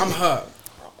 I'm hurt.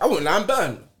 I wouldn't lie, I'm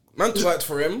burned. Man twerked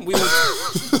for him.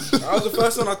 I was the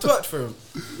first one I twerked for him.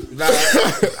 Like,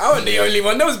 I wasn't the only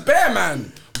one. There was Bear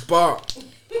Man. But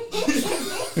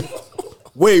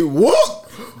Wait, what?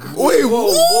 Wait,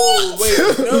 whoa, wait,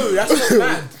 no, that's not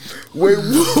mad. Wait,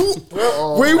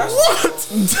 what? Wait, what?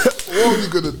 What are we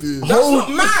gonna do? That's not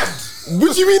mad.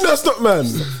 What do you mean that's not man?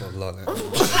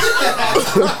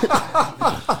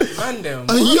 Man, them.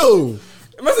 Yo.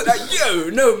 Man said that, yo,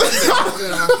 no, man.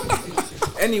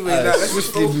 Anyway, like, let's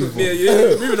just focus.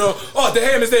 Yeah, moving on. Oh, the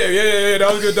ham is there. Yeah,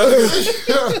 that was good. That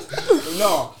was good.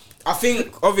 No, I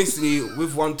think obviously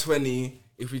with 120,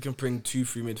 if we can bring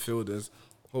 2-3 midfielders,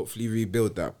 hopefully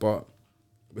rebuild that. But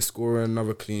we're scoring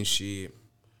another clean sheet.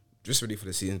 Just ready for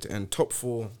the season to end. Top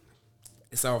 4,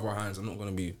 it's out of our hands. I'm not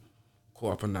gonna be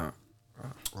caught up on that.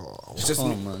 It's just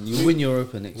man, you win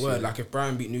Europa next year. like if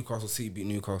Brian beat Newcastle, City beat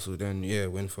Newcastle, then yeah,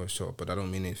 win for a shot. But I don't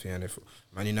mean anything. And if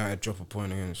Man United drop a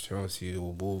point against Chelsea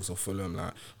or Wolves or Fulham,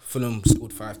 like Fulham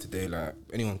scored 5 today, like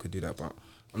anyone could do that. But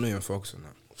I'm not even focused on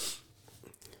that.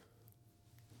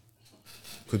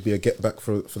 Could be a get back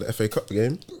for the FA Cup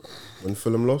game when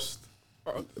Fulham lost.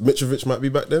 Mitrovic might be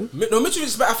back then. No,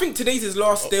 Mitchell's back. I think today's his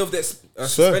last day of that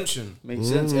suspension. Makes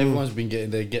sense. Everyone's been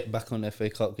getting their get back on FA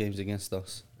Cup games against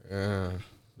us. Yeah,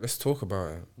 let's talk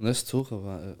about it. Let's talk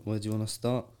about it. Where do you want to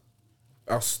start?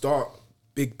 I'll start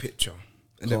big picture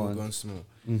and then we'll go on small.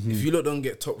 If you lot don't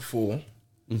get top 4, are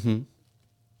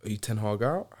you Ten Hag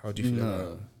out? How do you feel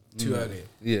about it? Too early.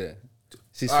 Yeah.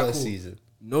 It's his Alright, first cool. season.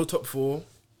 No top 4.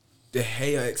 De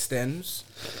Gea extends.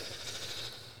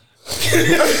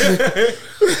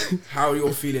 How are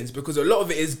your feelings? Because a lot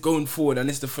of it is going forward and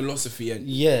it's the philosophy and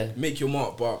make your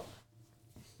mark, but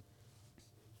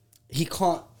he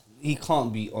can't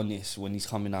be honest when he's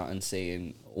coming out and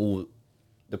saying all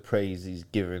the praise he's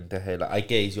given to Gea. Like, I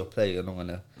get he's your player, I'm not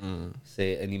gonna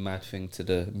say any mad thing to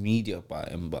the media about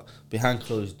him, but behind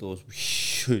closed doors we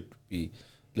should be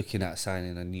looking at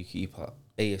signing a new keeper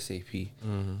ASAP.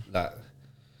 Like,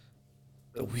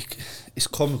 it's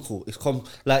comical.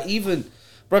 Like, even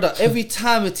brother, every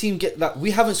time a team get, like,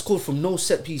 we haven't scored from no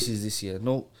set pieces this year.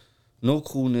 No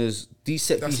corners. These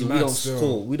set That's pieces mad we don't still.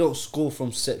 score. We don't score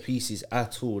from set pieces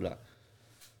at all. Like,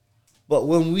 but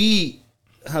when we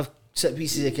have set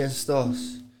pieces against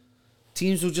us,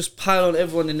 teams will just pile on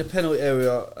everyone in the penalty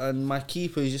area, and my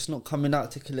keeper is just not coming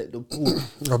out to collect the ball.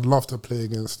 I'd love to play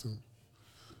against him.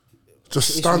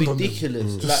 Just stand on him. It's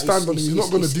ridiculous. Just stand on him. He's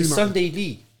not going to do it's nothing. Sunday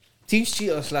league. Teams treat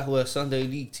us like we're a Sunday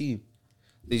league team.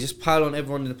 They just pile on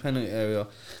everyone in the penalty area.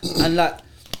 And, like,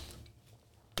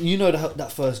 you know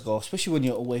that first goal, especially when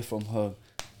you're away from home.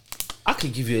 I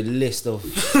could give you a list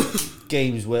of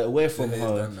games where away from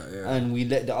home and we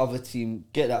let the other team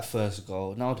get that first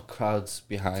goal. Now the crowd's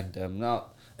behind them. Now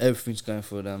everything's going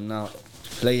for them. Now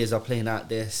players are playing out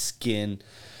their skin.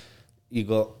 You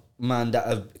got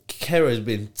Kera has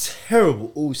been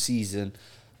terrible all season.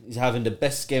 He's having the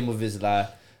best game of his life.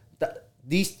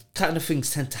 These kind of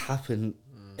things tend to happen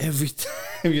every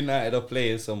time United are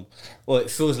playing some. Well,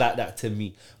 it feels like that to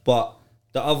me. But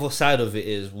the other side of it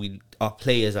is our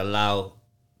players allow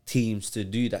teams to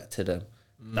do that to them.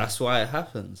 That's why it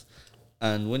happens.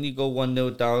 And when you go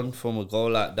 1-0 down from a goal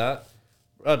like that,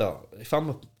 brother, if I'm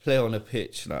a player on a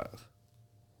pitch, like,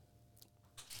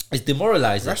 it's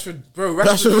demoralising.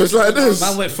 Rashford was like this.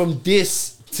 Man went from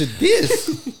this to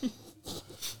this.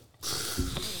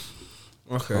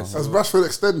 okay. Has Rashford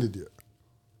extended yet?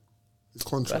 His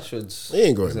contract. Rashford's He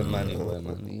ain't going he's a nowhere. man anywhere,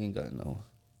 man. He ain't going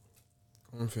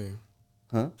nowhere.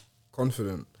 Huh?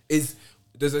 Confident.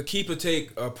 Does a keeper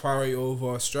take a priority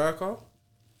over a striker?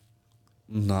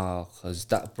 Nah, because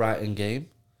that Brighton game,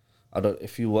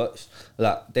 if you watched,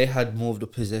 like, they had more of the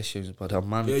possessions, but the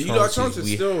amount of you got chances chances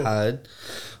we still. had,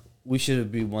 we should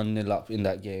have been 1-0 up in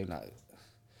that game. Like,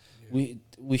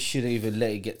 we shouldn't even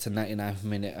let it get to 99th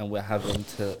minute and we're having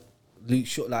to Luke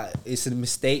Shaw, like, it's a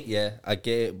mistake, yeah, I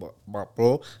get it, but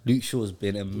bro, Luke Shaw's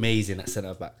been amazing at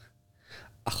centre back.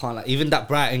 I can't, like, even that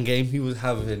Brighton game, he was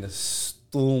having a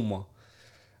stormer.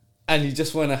 And you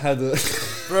just want to have the...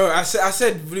 Bro, I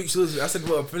said Luke Shaw's, I said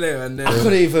what a player, and then I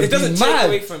couldn't even it doesn't be take mad.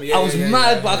 away from it. Yeah, I was yeah,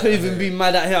 mad, yeah, but I couldn't yeah, even be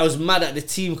mad at him. I was mad at the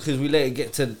team because we let it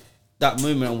get to that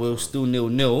moment and we were still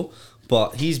 0-0.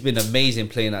 But he's been amazing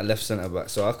playing at left centre back,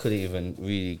 so I couldn't even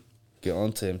really get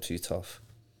onto him too tough.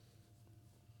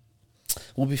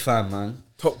 We'll be fine, man.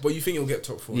 Top, but you think you'll get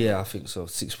top 4? Yeah, I think so.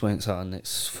 6 points out of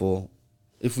next 4.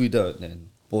 If we don't, then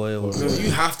boy, No,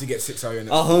 you have to get 6 out of your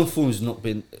next. our home form's not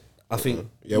been. I think.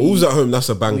 Yeah, Wolves at home, that's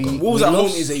a banker. Wolves at home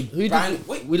is a who did bang.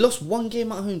 we, we lost 1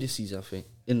 game at home this season, I think,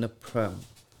 in the Prem.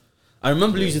 I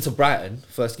remember losing to Brighton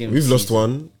first game. We've of the lost season.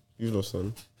 one. You've lost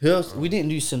one. Who else? We didn't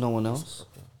lose to no one else.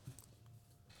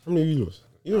 How many have you lost?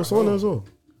 You lost one as well.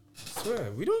 I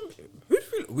swear, we don't.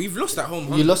 We've lost at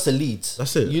home. You lost to Leeds.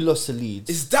 That's it. You lost to Leeds.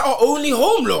 Is that our only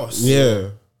home loss? Yeah.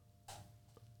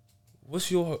 What's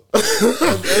your?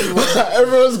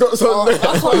 Everyone's got something. I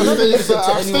can't remember listening to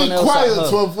I anyone stayed else quiet at to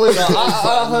home. avoid No,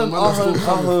 our home.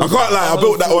 I can't lie, I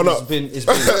built that one up. It's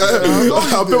been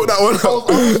I built that one up.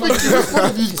 I was thinking that's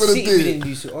what he's gonna City we do. didn't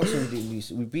lose to. Arsenal we didn't lose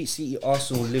to. We beat City,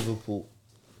 Arsenal, Liverpool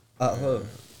at home.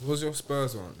 What was your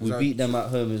Spurs one? We beat them at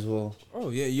home as well. Oh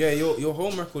yeah. Your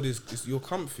home record is you're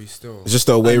comfy still. It's just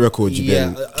the away record you've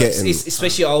been getting. It's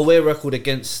especially our away record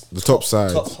against The top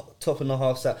sides. top and a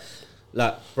half side.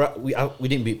 Like we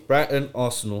didn't beat Brighton,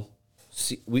 Arsenal.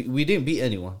 We didn't beat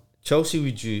anyone. Chelsea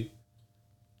we drew.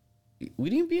 We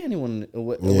didn't beat anyone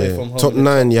away from home. Top in the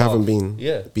 9 you half. haven't been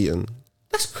beaten.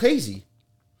 That's crazy.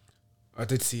 I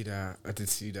did see that.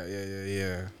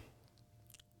 Yeah.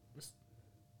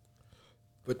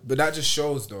 But that just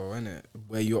shows though, innit?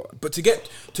 Where you're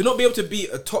to not be able to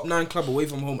beat a top 9 club away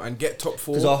from home and get top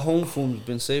 4. Because our home form's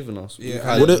been saving us.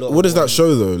 Yeah. What does that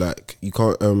show though? Like you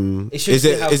can't. Is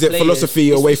it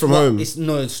philosophy away from home? It's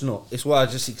not. It's what I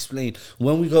just explained.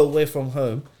 When we go away from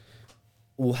home,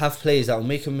 we'll have players that will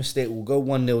make a mistake. We'll go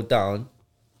 1-0 down,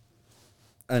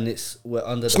 and we're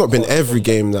under. It's not been every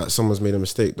game that someone's made a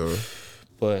mistake though.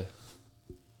 Boy,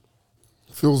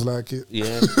 Feels like it.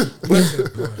 yeah.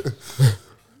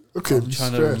 Okay, I'm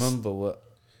trying to remember what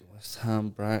West Ham,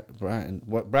 Brighton,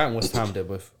 West Ham. They're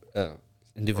both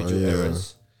individual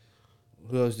errors.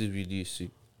 Who else did we lose to?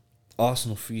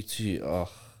 Arsenal 3-2. Oh,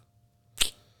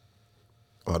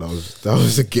 that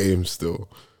was a game still.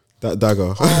 That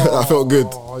dagger, that felt good.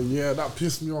 Oh yeah, that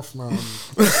pissed me off, man.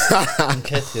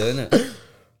 Nketiah, innit?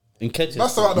 Nketiah.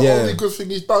 That's about the only good thing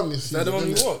he's done this season. that the one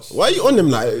you innit? watched? Why are you on him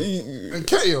like?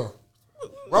 Nketiah.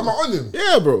 Why am I on him?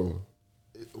 Yeah, bro.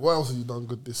 What else have you done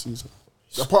good this season?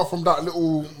 Apart from that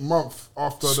little month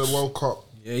after the World Cup.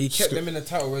 Yeah, he kept them in the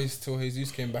title race till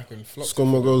Jesus came back and flopped. Score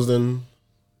more goals than.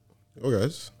 Oh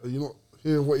guys. Are you not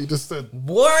hearing what he just said?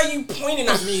 Why are you pointing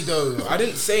at me though? I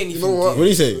didn't say anything. You know what? What do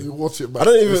you say? You watch it back. I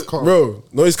don't It's even, calm. bro.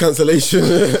 Noise cancellation.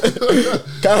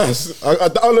 Guys, I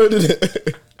downloaded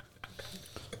it.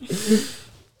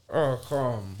 Oh,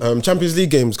 calm. Champions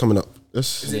League games coming up.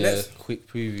 Yes. Is it Yeah, next? quick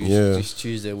preview. Yeah. Just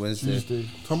Tuesday, Wednesday. Tuesday.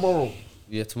 Tomorrow.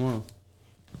 Yeah, tomorrow.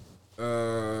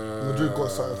 Madrid got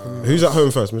started for me. Who's at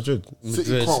home first? Madrid. City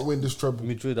Madrid. can't win this treble.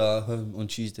 Madrid are at home on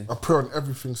Tuesday. I pray on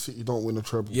everything City don't win a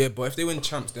treble. Yeah, but if they win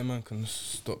champs, then man can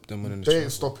stop them winning the They champs.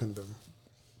 ain't stopping them.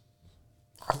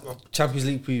 Champions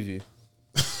League preview.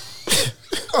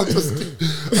 I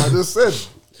just said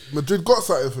Madrid got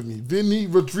started for me. Vinny,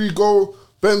 Rodrigo,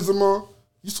 Benzema.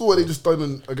 You saw what they just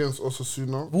done against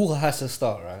Osasuna. Walker has to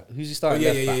start, right? Who's he Oh, starting?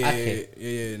 yeah, left back?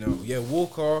 Ake. no. Yeah,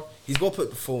 Walker. He's got put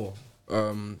before.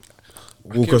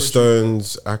 Walker,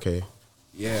 Stones, Ake.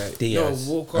 Yeah. Diaz.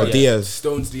 No, Walker. Diaz.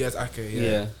 Stones, Diaz, Ake.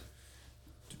 Yeah.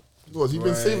 What, he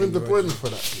been saving De Bruyne for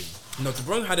that game? No, De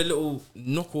Bruyne had a little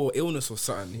knock or illness or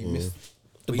something. He missed. De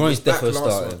But he was Bruyne's back definitely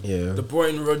last starting. one. Yeah. De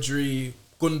Bruyne, Rodri,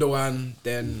 Gundogan,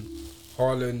 then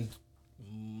Haaland,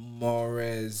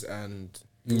 Mahrez, and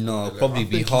No, probably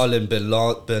be Haaland,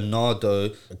 Bernardo,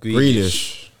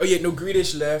 Grealish. oh yeah, no,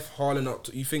 Grealish left, Haaland up.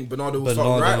 You think Bernardo will start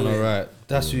Bernardo right on the away? right.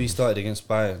 That's who he started against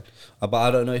Bayern. But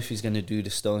I don't know if he's going to do the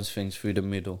Stones things through the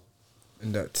middle.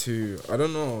 And that too. I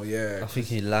don't know. Yeah. I think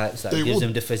he likes that. They It gives would.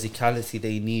 them the physicality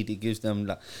they need. It gives them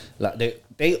like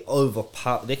they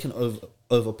overpower. They can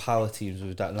overpower teams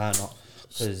with that lineup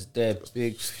because they're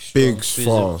big, strong,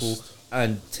 physical, fast.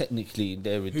 and technically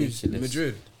they're Who's ridiculous.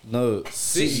 Madrid? No,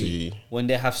 City. City. When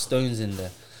they have Stones in there.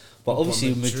 But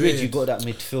obviously Madrid, you got that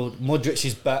midfield. Modric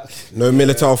is back. No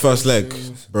Militao first leg,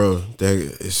 bro.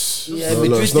 It's Yeah, no,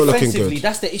 Madrid it's not looking defensively, good.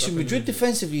 that's the issue. Madrid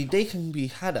defensively, they can be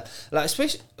had at. Like,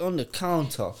 especially on the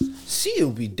counter. City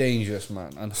will be dangerous,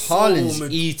 man. And Haaland's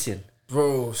Mad- eating.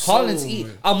 Bro,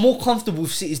 Haaland's I'm more comfortable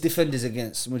with City's defenders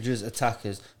against Madrid's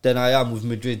attackers than I am with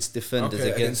Madrid's defenders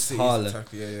against City's Haaland.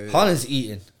 attacker, yeah. Haaland's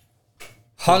eating.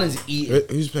 Haaland's eating.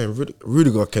 Who's playing?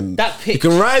 Rudiger can. That pitch. He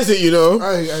can rise it, you know.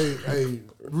 Hey,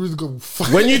 Rudiger.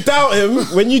 When you doubt him,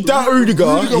 when you doubt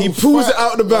Rudiger, he pulls it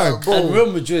out of the bag. And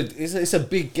Real Madrid, it's a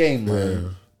big game,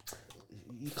 man.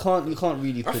 You can't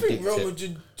really I predict think Real it.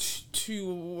 Madrid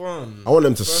 2-1. I want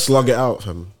them to slug it out,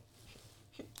 fam.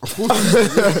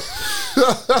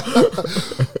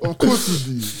 Of course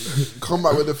you do. Come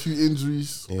back with a few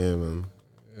injuries. Yeah, man.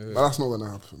 But that's not gonna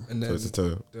happen. And Toe then to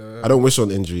toe. I don't wish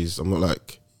on injuries. I'm not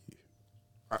like.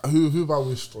 Who have I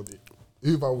wished on it?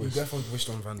 Who have I we wished? definitely wished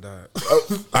on Van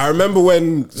Dijk. I remember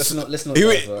when. Let's not He-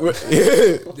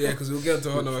 Yeah, because we'll get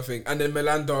into another thing. And then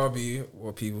Milan derby.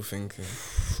 What people thinking?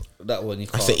 that one. You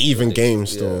can't It's an even predict. game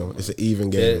still. Yeah. It's an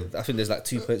even Yeah, game. I think there's like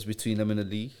 2 points between them in the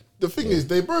league. The thing is,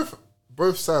 they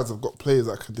both sides have got players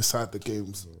that can decide the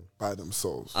games by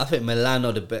themselves. I think Milan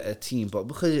are the better team, but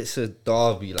because it's a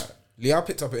derby, like Leao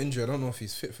picked up an injury. I don't know if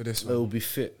he's fit for this one. it'll be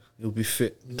fit. It'll be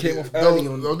fit. Came off early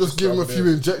on. They'll just give him a few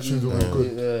injections. It'll be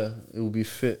good. Yeah, it will be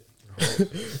fit. I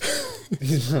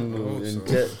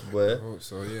hope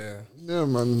so, yeah. Yeah,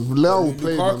 man. Leao will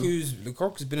play. Man.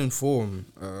 Lukaku's been in form.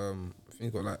 I think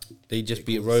he's got like They just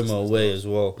beat Roma away as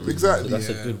well. Exactly. So that's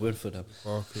Yeah. a good win for them.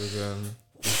 Lukaku again.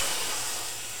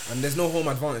 And there's no home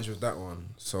advantage with that one.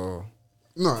 So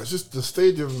No, it's just the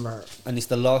stadium. Like, And it's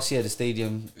the last year the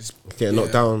stadium Getting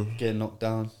knocked down. getting knocked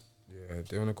down. yeah,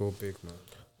 they want to go big, man.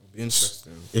 It'll be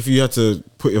interesting. If you had to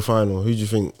put your final, who do you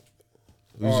think?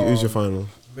 Who's your final?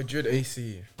 Madrid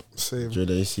AC. same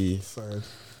Madrid AC. side.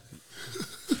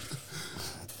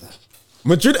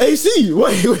 Madrid AC.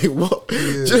 Wait, what? Do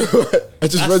you know what? I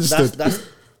just registered. That's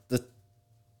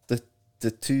the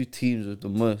two teams with the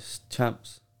most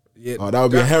champs. Yeah, Oh, that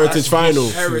would be a heritage that's final.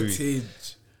 Heritage.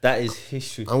 That is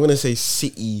history. I'm gonna say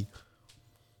City.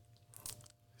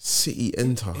 City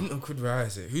Inter. Inter could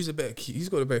rise it. Who's a better keeper? Who's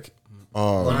got a better?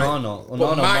 Oh,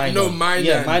 Onana, mine.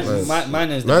 Yeah, Mine's the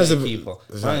Mine's better the- keeper.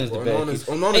 exactly. Mine's the better Onana's-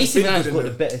 keeper. Onana's AC been Milan's good got in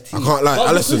the I better team. can't lie.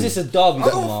 But Listen, because it's a derby,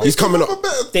 doesn't matter. he's coming up.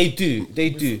 They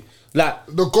do. Like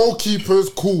The goalkeeper's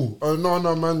cool.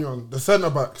 Onana, Mannion. The centre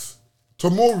backs.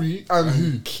 Tomori and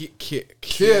who? Kier.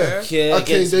 Okay,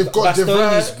 against they've got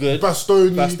Bastoni's Devray, good.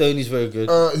 Bastoni. Bastoni's very good.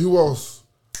 Who else?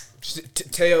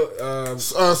 Teo.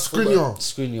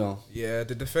 Skriniar. Yeah,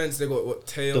 the defense they got what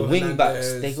Teo. The wing backs,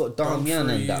 Hernandez, they got Darmian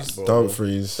and that, bro.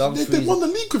 Dumfries. They won the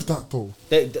league with that though.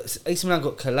 AC Milan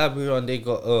got Calabria and they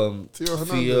got Theo Theo.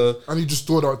 Hernandez. And he just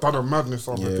done a madness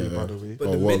on the day, by the way. But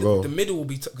Oh, the, what goal? the middle will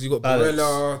be because you got Alex,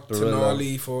 Barella, Barella,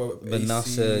 Tonali for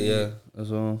Benassa, AC. yeah, as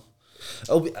well.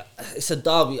 It's a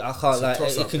derby. I can't lie.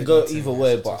 toss-up It can big go team, either yeah,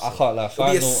 way, it's a but I toss-up. can't lie.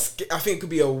 It'll be Final. I think it could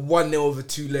be a 1-0 over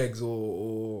 2 legs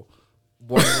or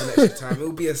 1-1 extra time.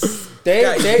 It'll be a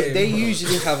They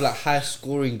usually have like high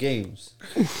scoring games.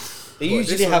 They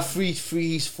usually this have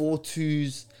 3-3s,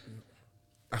 4-2s.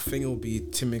 I think it'll be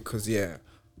timid because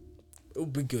it'll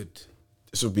be good.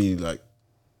 This will be like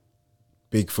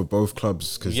big for both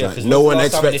clubs because Yeah, like, no one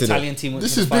last time an expected Italian it. team went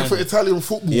This to is the big for final. Italian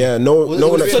football. Yeah, no Was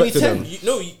one it expected 2010? them.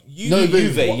 No,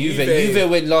 Juve. Juve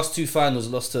went last 2 finals,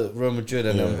 lost to Real Madrid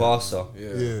and then Barca.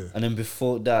 Yeah. And then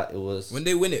before that, it was When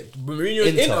they win it,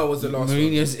 Mourinho's Inter was the last one.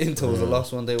 Mourinho's Inter was the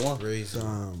last one they won. Crazy.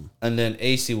 And then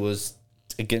AC was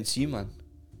against you, man.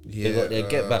 They got their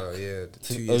get back. Yeah,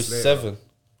 To 2 years later. 07.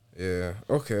 Yeah.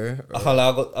 Okay. I can't lie,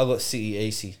 I got City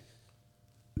AC.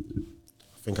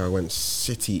 I think I went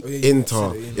City Oh, yeah, you went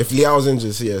Inter. City, Inter. If Leao's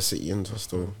injured, yeah, City Inter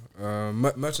still.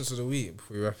 Merchants of the week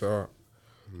before we wrap it up.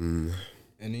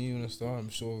 Any you want to start? I'm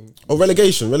sure. Oh,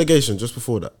 relegation, just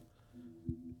before that.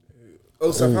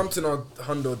 Oh, Southampton are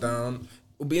Hundo down.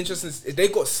 It'll be interesting if they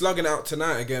got slugging out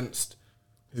tonight against.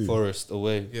 Forest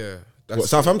away. Yeah. What,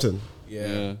 Southampton?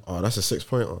 Yeah. Oh, that's a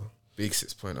 6-pointer. Big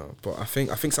 6-pointer. But I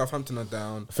think Southampton are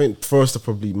down. I think Forest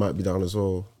probably might be down as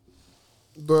well.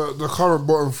 The current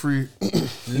bottom 3,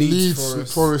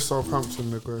 Leeds, Forest,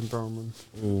 Southampton, they're going down, man.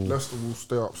 Leicester will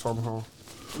stay up somehow.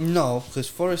 No, because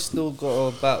Forest still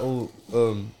got to battle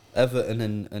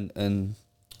Everton and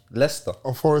Leicester.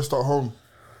 Or Forest at home.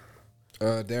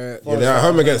 They're Yeah, they're at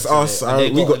home against us.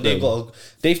 And We got them.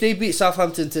 if they beat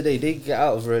Southampton today, they get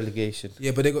out of relegation.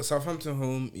 Yeah, but they got Southampton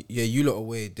home. Yeah, you lot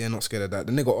away. They're not scared of that.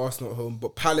 Then they got Arsenal at home.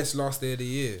 But Palace last day of the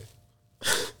year.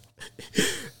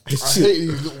 I hate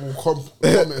these little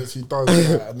comments he does,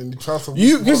 like, and then he tries to.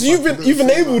 Because you've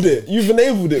enabled it. You've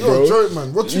enabled it, You're bro. a joke,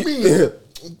 man. What do you mean?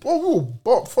 Bro, we will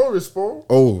bop Forest, bro.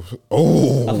 Oh. I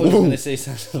thought you were going to say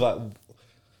something about.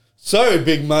 Sorry,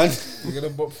 big man. You're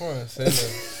gonna bop for us.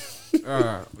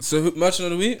 Alright. So merchant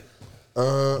of the week.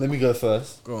 Let me go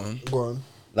first. Go on. Go on.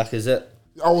 Lacazette.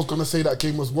 I was gonna say that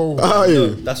game as well. Are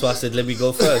you? That's why I said let me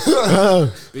go first.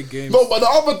 Big game. No, but the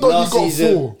other dog you got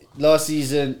 4. Last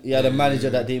season, he had a manager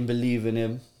that didn't believe in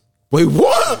him, Wait,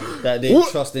 what? that didn't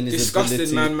What? trust in his Disgusting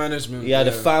ability. man management. He had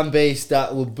a yeah. fan base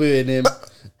that were booing him.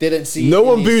 Didn't see No in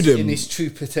one his- booed him. in his true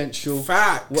potential.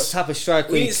 Facts. What type of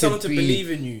striker We he need someone could to be.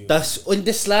 believe in you. That's in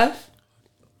this life.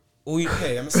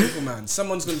 Hey, I'm a simple man.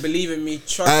 Someone's gonna believe in me.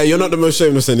 Trust You're me. not the most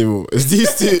shameless anymore. It's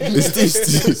these two. It's these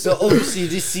two. So obviously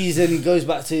this season he goes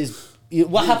back to his.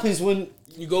 What happens when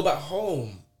You go back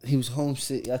home. he was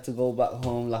homesick? He had to go back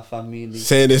home, La Famille.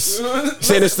 Saying this.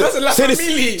 Saying this. That's a La Saying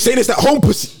Famille. this. Saying this. That home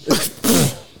pussy.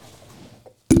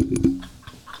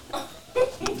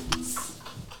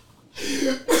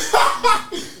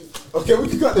 Okay, we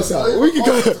can cut this out. We can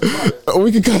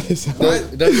cut this out. Don't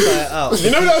cut it out.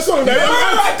 You know that song? No,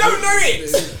 I don't know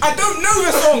it. I don't know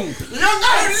the song.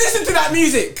 I don't listen to that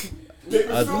music.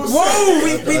 Whoa,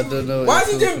 I don't know. why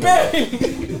is he doing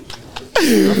bang?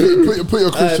 Put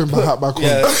your Christian hat back on.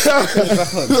 Yeah,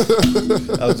 back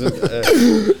on. I was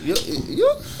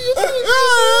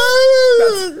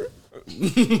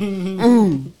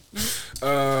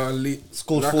just,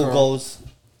 scored 4 goals.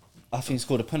 I think he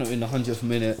scored a penalty in the 100th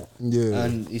minute. Yeah.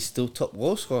 And he's still top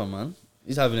goal scorer, man.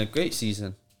 He's having a great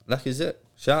season. Lacazette,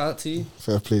 shout out to you.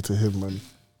 Fair play to him, man.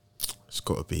 It's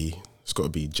got to be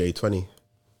J20.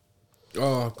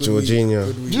 Oh, good Jorginho.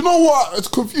 week, good Do week. you know what? It's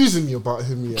confusing me about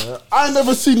him, yeah? I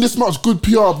never seen this much good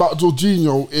PR about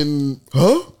Jorginho in...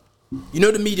 Huh? You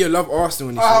know the media love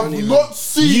Arsenal. And I have not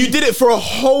seen... You did it for a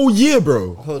whole year,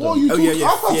 bro. Hold What on. are you Oh, talking? yeah, yeah,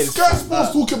 I've had yeah. Sky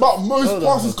Sports talking about most Hold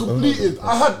on, passes completed.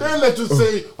 I had their legends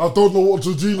say, I don't know what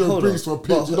Jorginho brings to a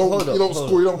pitch. You don't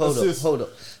score, you don't assist. Hold up.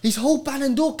 His whole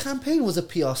Ballon d'Or campaign was a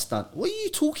PR stunt. What are you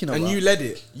talking about? And you led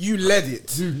it. You led it.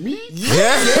 Dude, me?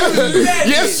 Yeah.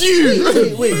 Yes,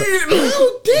 you. Wait.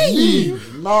 How dare you?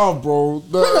 Nah, bro.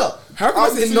 Brother, How come I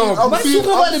say no? I'm Man, seeing-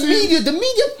 talking about I'm the seeing- media. The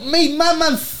media made my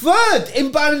man 3rd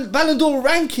in Ballon d'Or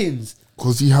rankings.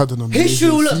 Because he had an amazing History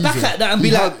will look season. back at that and be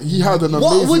like, he had an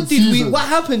amazing what did we? season. What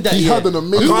happened that He year? had an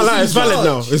amazing Can't lie, it's season. valid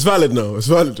now. It's valid now. It's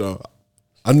valid now.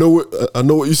 I know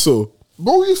what you saw.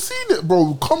 Bro, you seen it,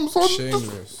 bro. Comes on.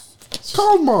 Shameless.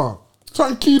 Calma.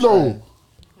 Tranquilo.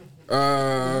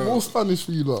 Uh, More Spanish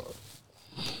for you lot.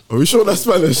 Are we sure that's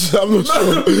Spanish? I'm not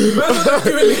sure.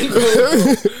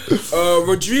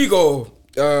 Rodrigo,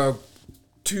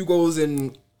 2 goals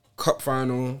in cup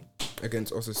final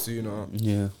against Osasuna.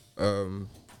 Yeah.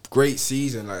 Great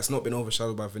season. Like, it's not been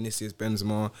overshadowed by Vinicius,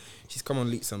 Benzema. He's come on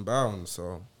leaps and bounds.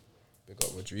 So big up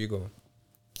Rodrigo.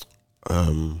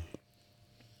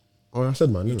 Oh, I said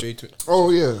man. didn't I? J2.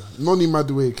 Oh, yeah. Noni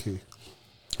Madueke.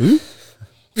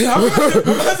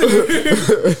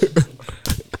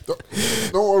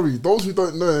 Don't worry. Those who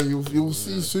don't know him, you'll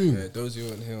see soon. Yeah, those you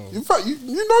and him. In fact, you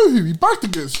know who. He backed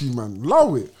against you, man.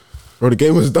 Allow it. Bro, the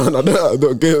game was done. I turned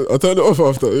it off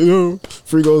after.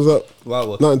 3 goals up.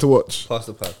 Wow. Nothing to watch. Pass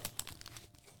the pad.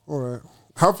 All right.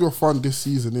 Have your fun this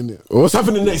season, innit? What's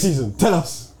happening next season? Tell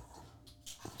us.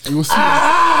 You will see.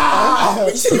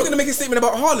 You said you were going to make a statement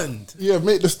about Haaland. Yeah,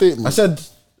 make the statement. I said.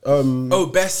 Oh,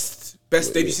 best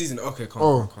debut season. Okay,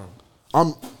 calm.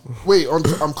 I'm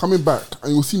coming back,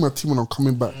 and you'll see my team when I'm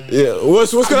coming back. Yeah.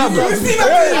 What's gonna happen?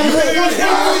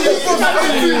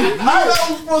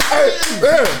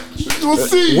 You'll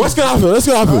see. What's gonna happen? What's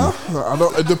gonna happen? I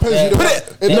don't. It depends.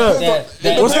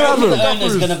 What's gonna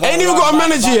happen? Ain't even got a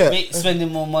manager yet.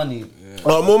 Spending more money.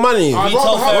 More money. I'd Retail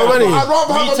rather have, therapy. money. I'd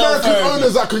rather have Retail American therapy.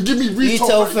 owners that can give me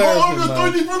Retail retail. therapy, Owners man.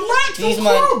 don't even like These your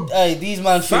man, club. these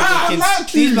man think Fact, they can.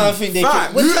 like These you. man think they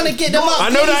Fact. can. We're trying to get them up. I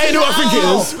know that ain't who I think it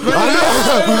is.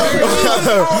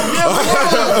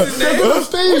 They're gonna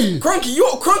stay. Cronky,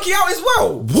 you're Cronky out as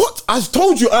well. What? I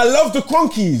told you, I love the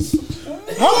Cronkies.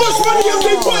 How much money have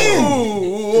they put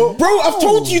in? Bro, I've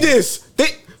told you this.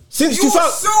 Since You're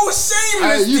 2000. so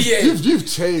shameless, DA. You've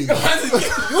changed.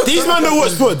 These man don't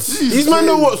watch pods. These man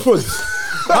don't watch pods.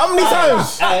 How many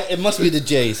times? It must be the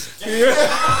Jays.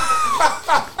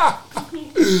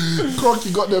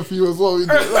 Crocky got there for you as well.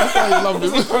 That's why you love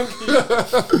him.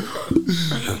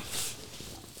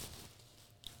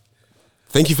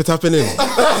 Thank you for tapping in.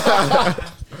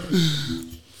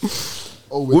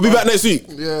 We'll be back next week.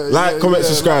 Like, comment,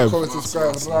 subscribe. Comment,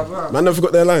 subscribe. Man, never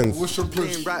forgot their lines. What's your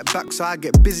place? Right back, so I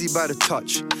get busy by the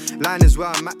touch. Line is where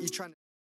I'm at, you trying